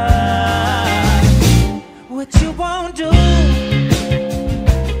dream of. What you won't do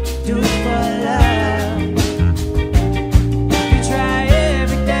for love. You try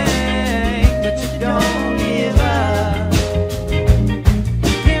everything, but you don't give up.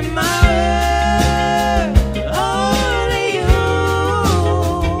 In my world, only you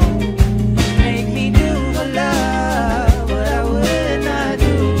make me do for love what I would not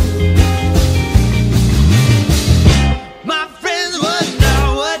do. My friends wonder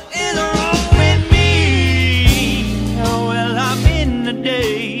what is wrong with me. Oh well, I'm in the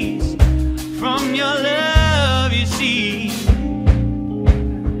days from your love, you see.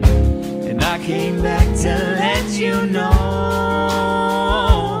 And I came back to let you know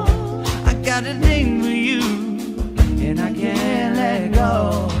I got a thing for you, And I can't let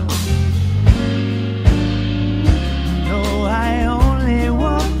go. No, I only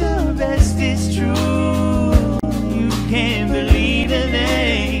want the best, it's true. you can't believe the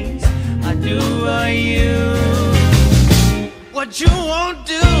things I do for you. What you won't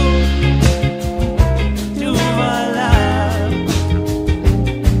do for love.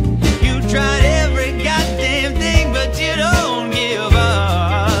 You tried every goddamn thing, but you don't give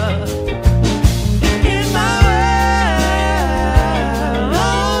up. In my world,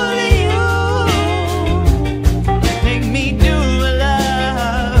 only you Make me do for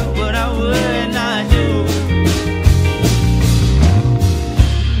love what I would not do.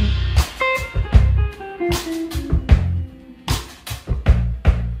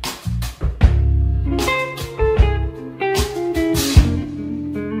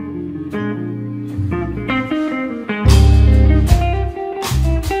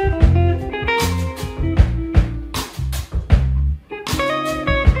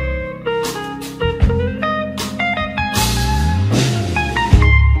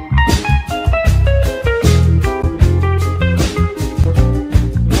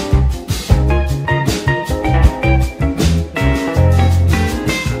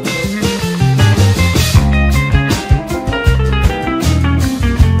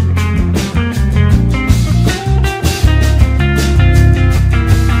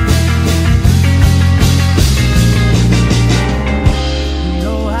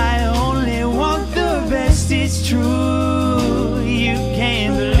 know I only want the best, it's true. You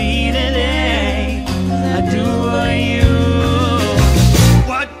can't believe the things I do for you.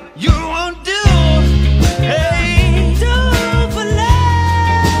 What you won't do, hey, Do for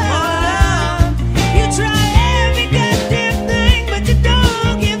love. You try every goddamn thing, but you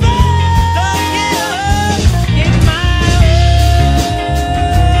don't give up. In my world,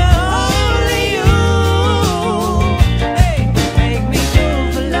 only you make me do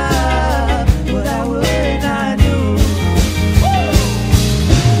for love what I would not do.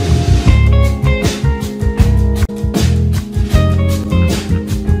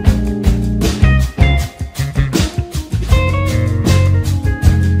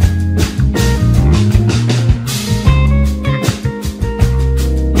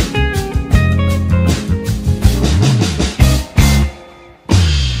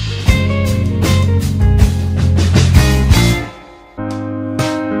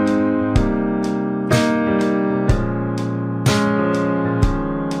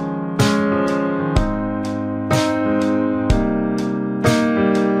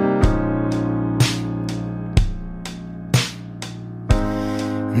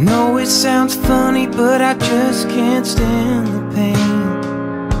 Know it sounds funny, but I just can't stand the pain.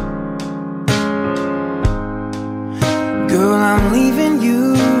 Girl, I'm leaving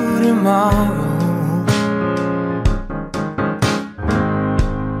you tomorrow.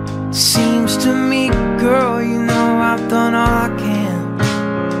 Seems to me, girl, you know I've done all I can.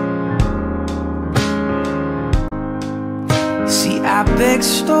 See, I beg,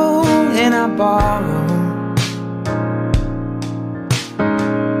 stole, and I borrow.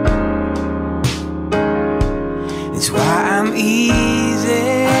 It's why I'm easy.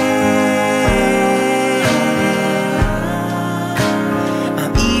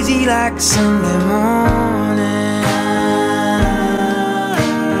 I'm easy like Sunday morning.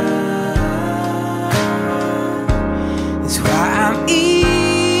 It's why I'm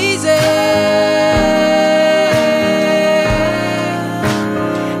easy.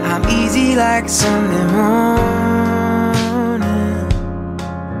 Sunday morning.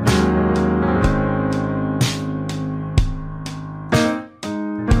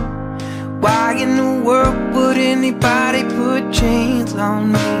 Why in the world would anybody put chains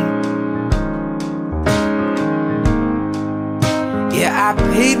on me? Yeah, I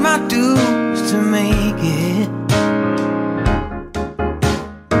paid my dues to make it.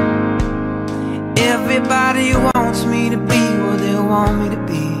 Everybody wants me to be what they want me to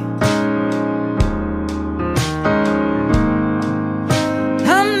be.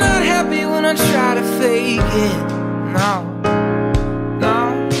 I'm not happy when I try to fake it. No, no,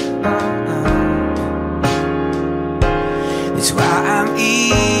 no, no. It's why I'm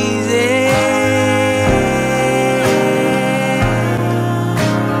easy.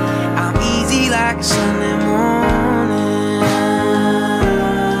 I'm easy like a Sunday morning.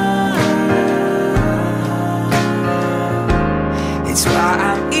 It's why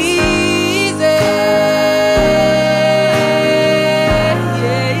I'm easy.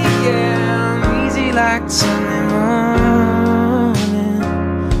 Yeah, yeah, I'm easy like Sunday morning.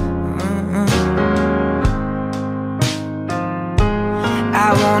 I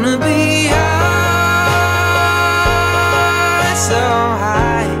wanna be high, so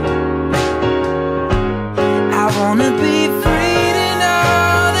high. I wanna be free to know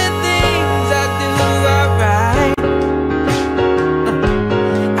the things I do are right.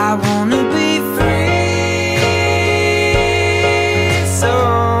 I wanna be free, so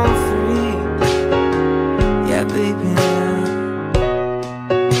free. Yeah, baby.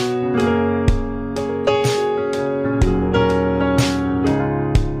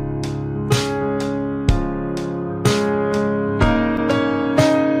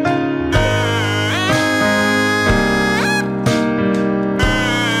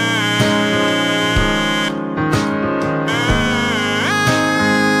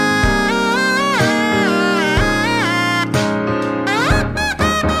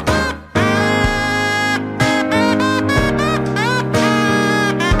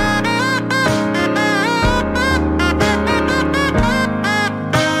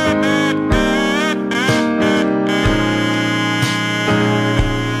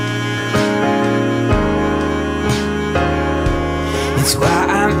 It's why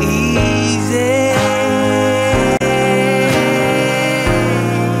I'm easy.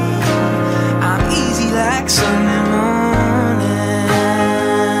 I'm easy like Sunday morning.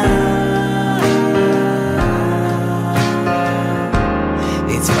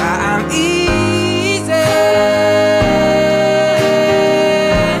 It's why I'm easy.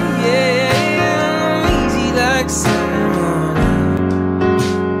 Yeah, I'm easy like Sunday morning.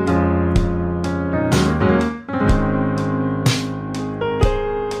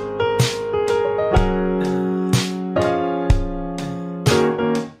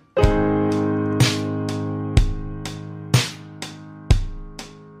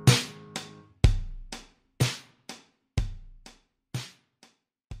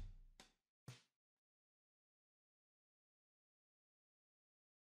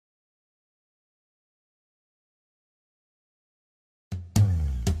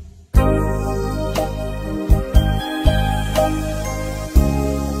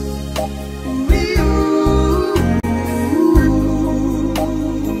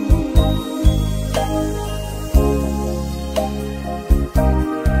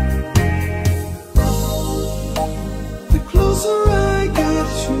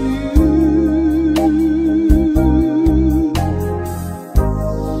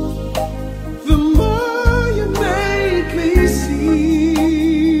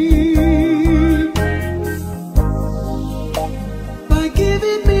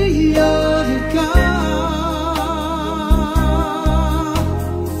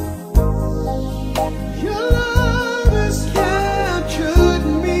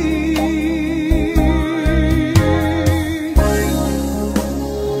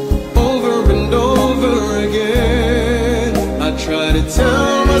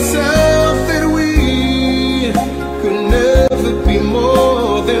 Tell myself that we could never be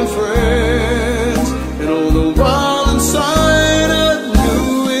more than friends, and all the while inside I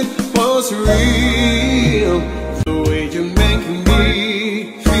knew it was real, the way you're making me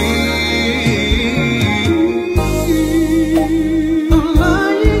feel. I'm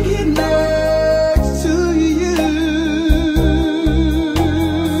lying here next to you,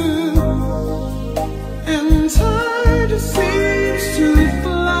 and time just seems to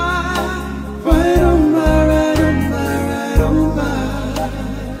fly right on by, right on by, right on by.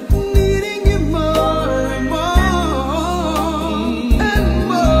 Needing you more and more and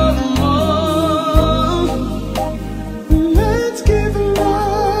more and more.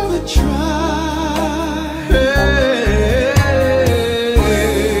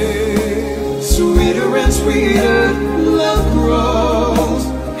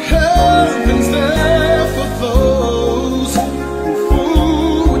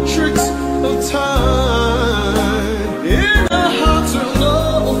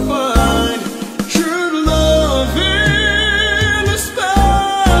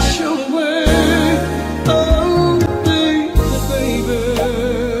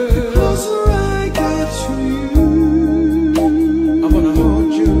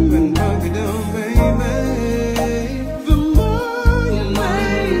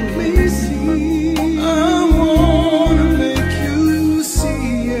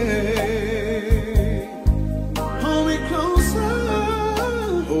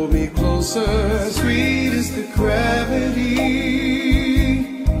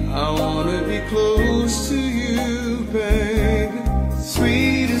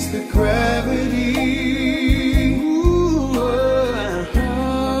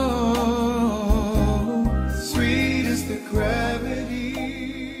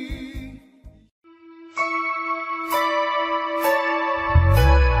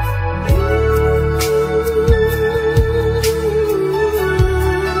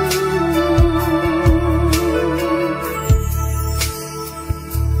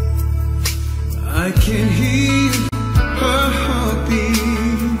 I can hear her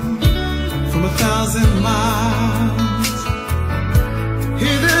heartbeat from 1,000 miles.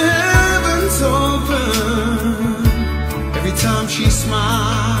 Hear the heavens open every time she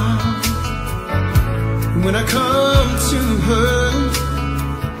smiles. When I come to her,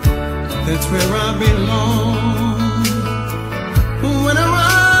 that's where I belong. When I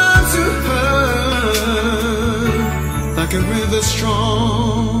run to her like a river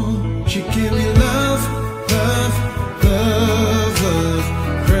strong, she give me love, love, love, love,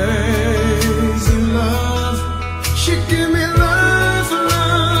 crazy love. She give me love,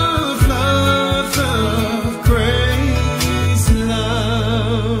 love, love, love, crazy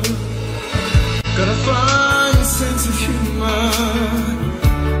love. Got a fine sense of humor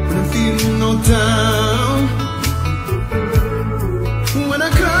when I'm feeling no down. When I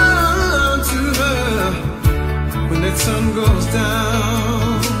come to her, when that sun goes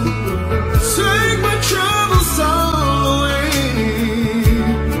down, take my troubles all away,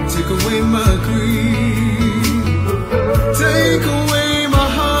 take away my grief, take away my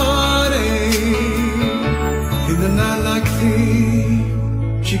heartache. In the night like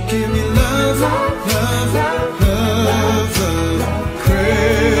thee, she give me love, love, love, love,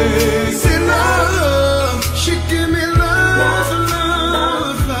 crazy love. She give me love,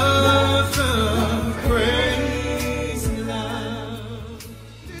 love, love, love, crazy love.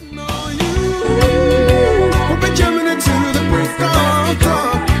 Didn't know you would be jamming into the break of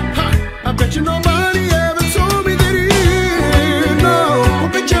dawn. I bet you nobody ever told me that you know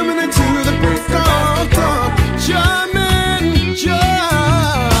would be jamming into the break of dawn. Jamming, jamming.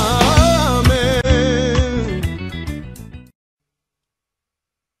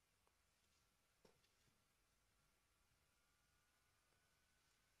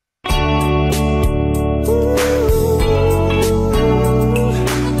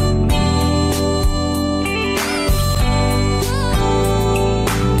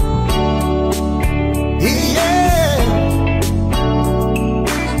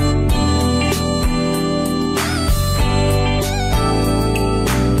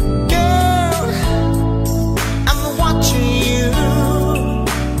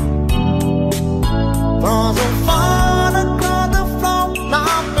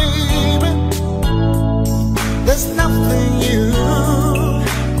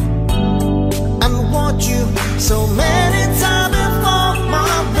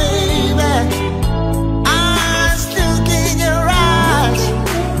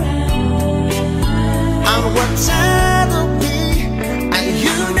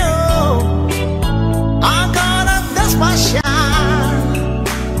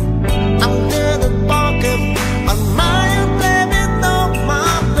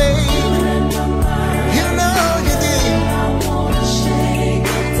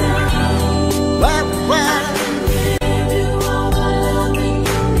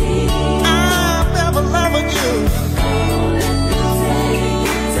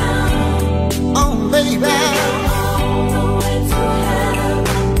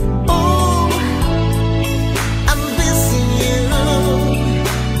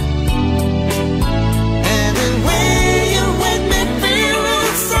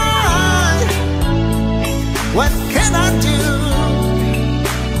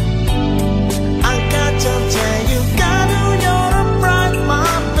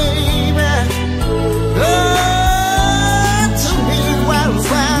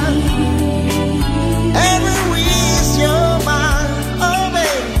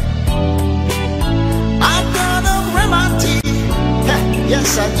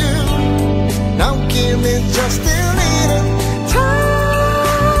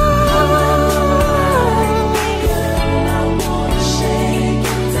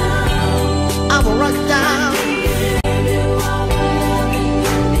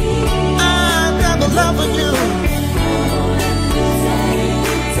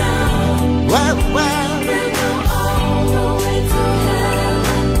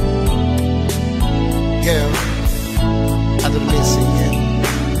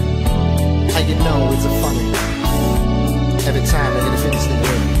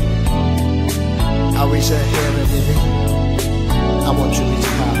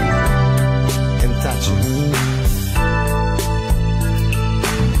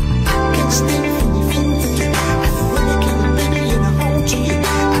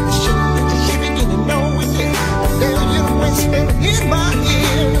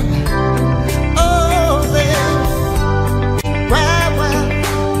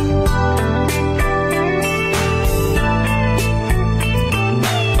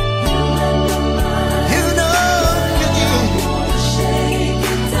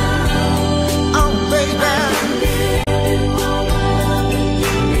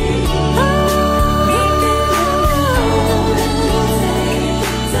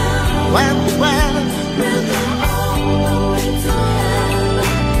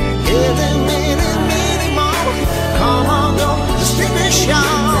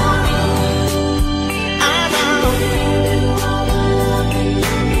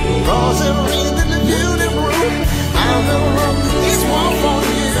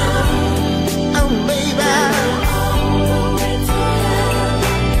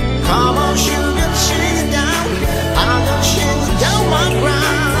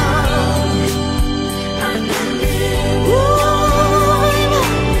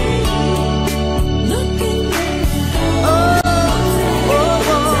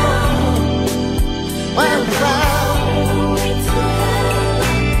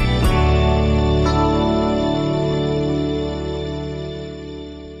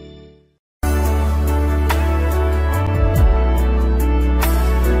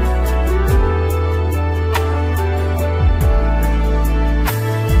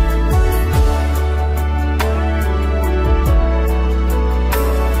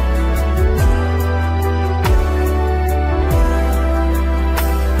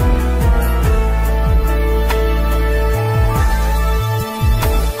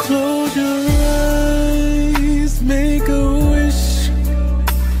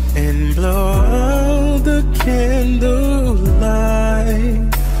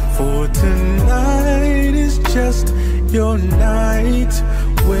 your night.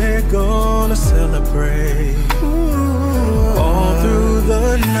 We're gonna celebrate all through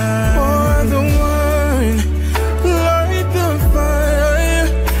the night.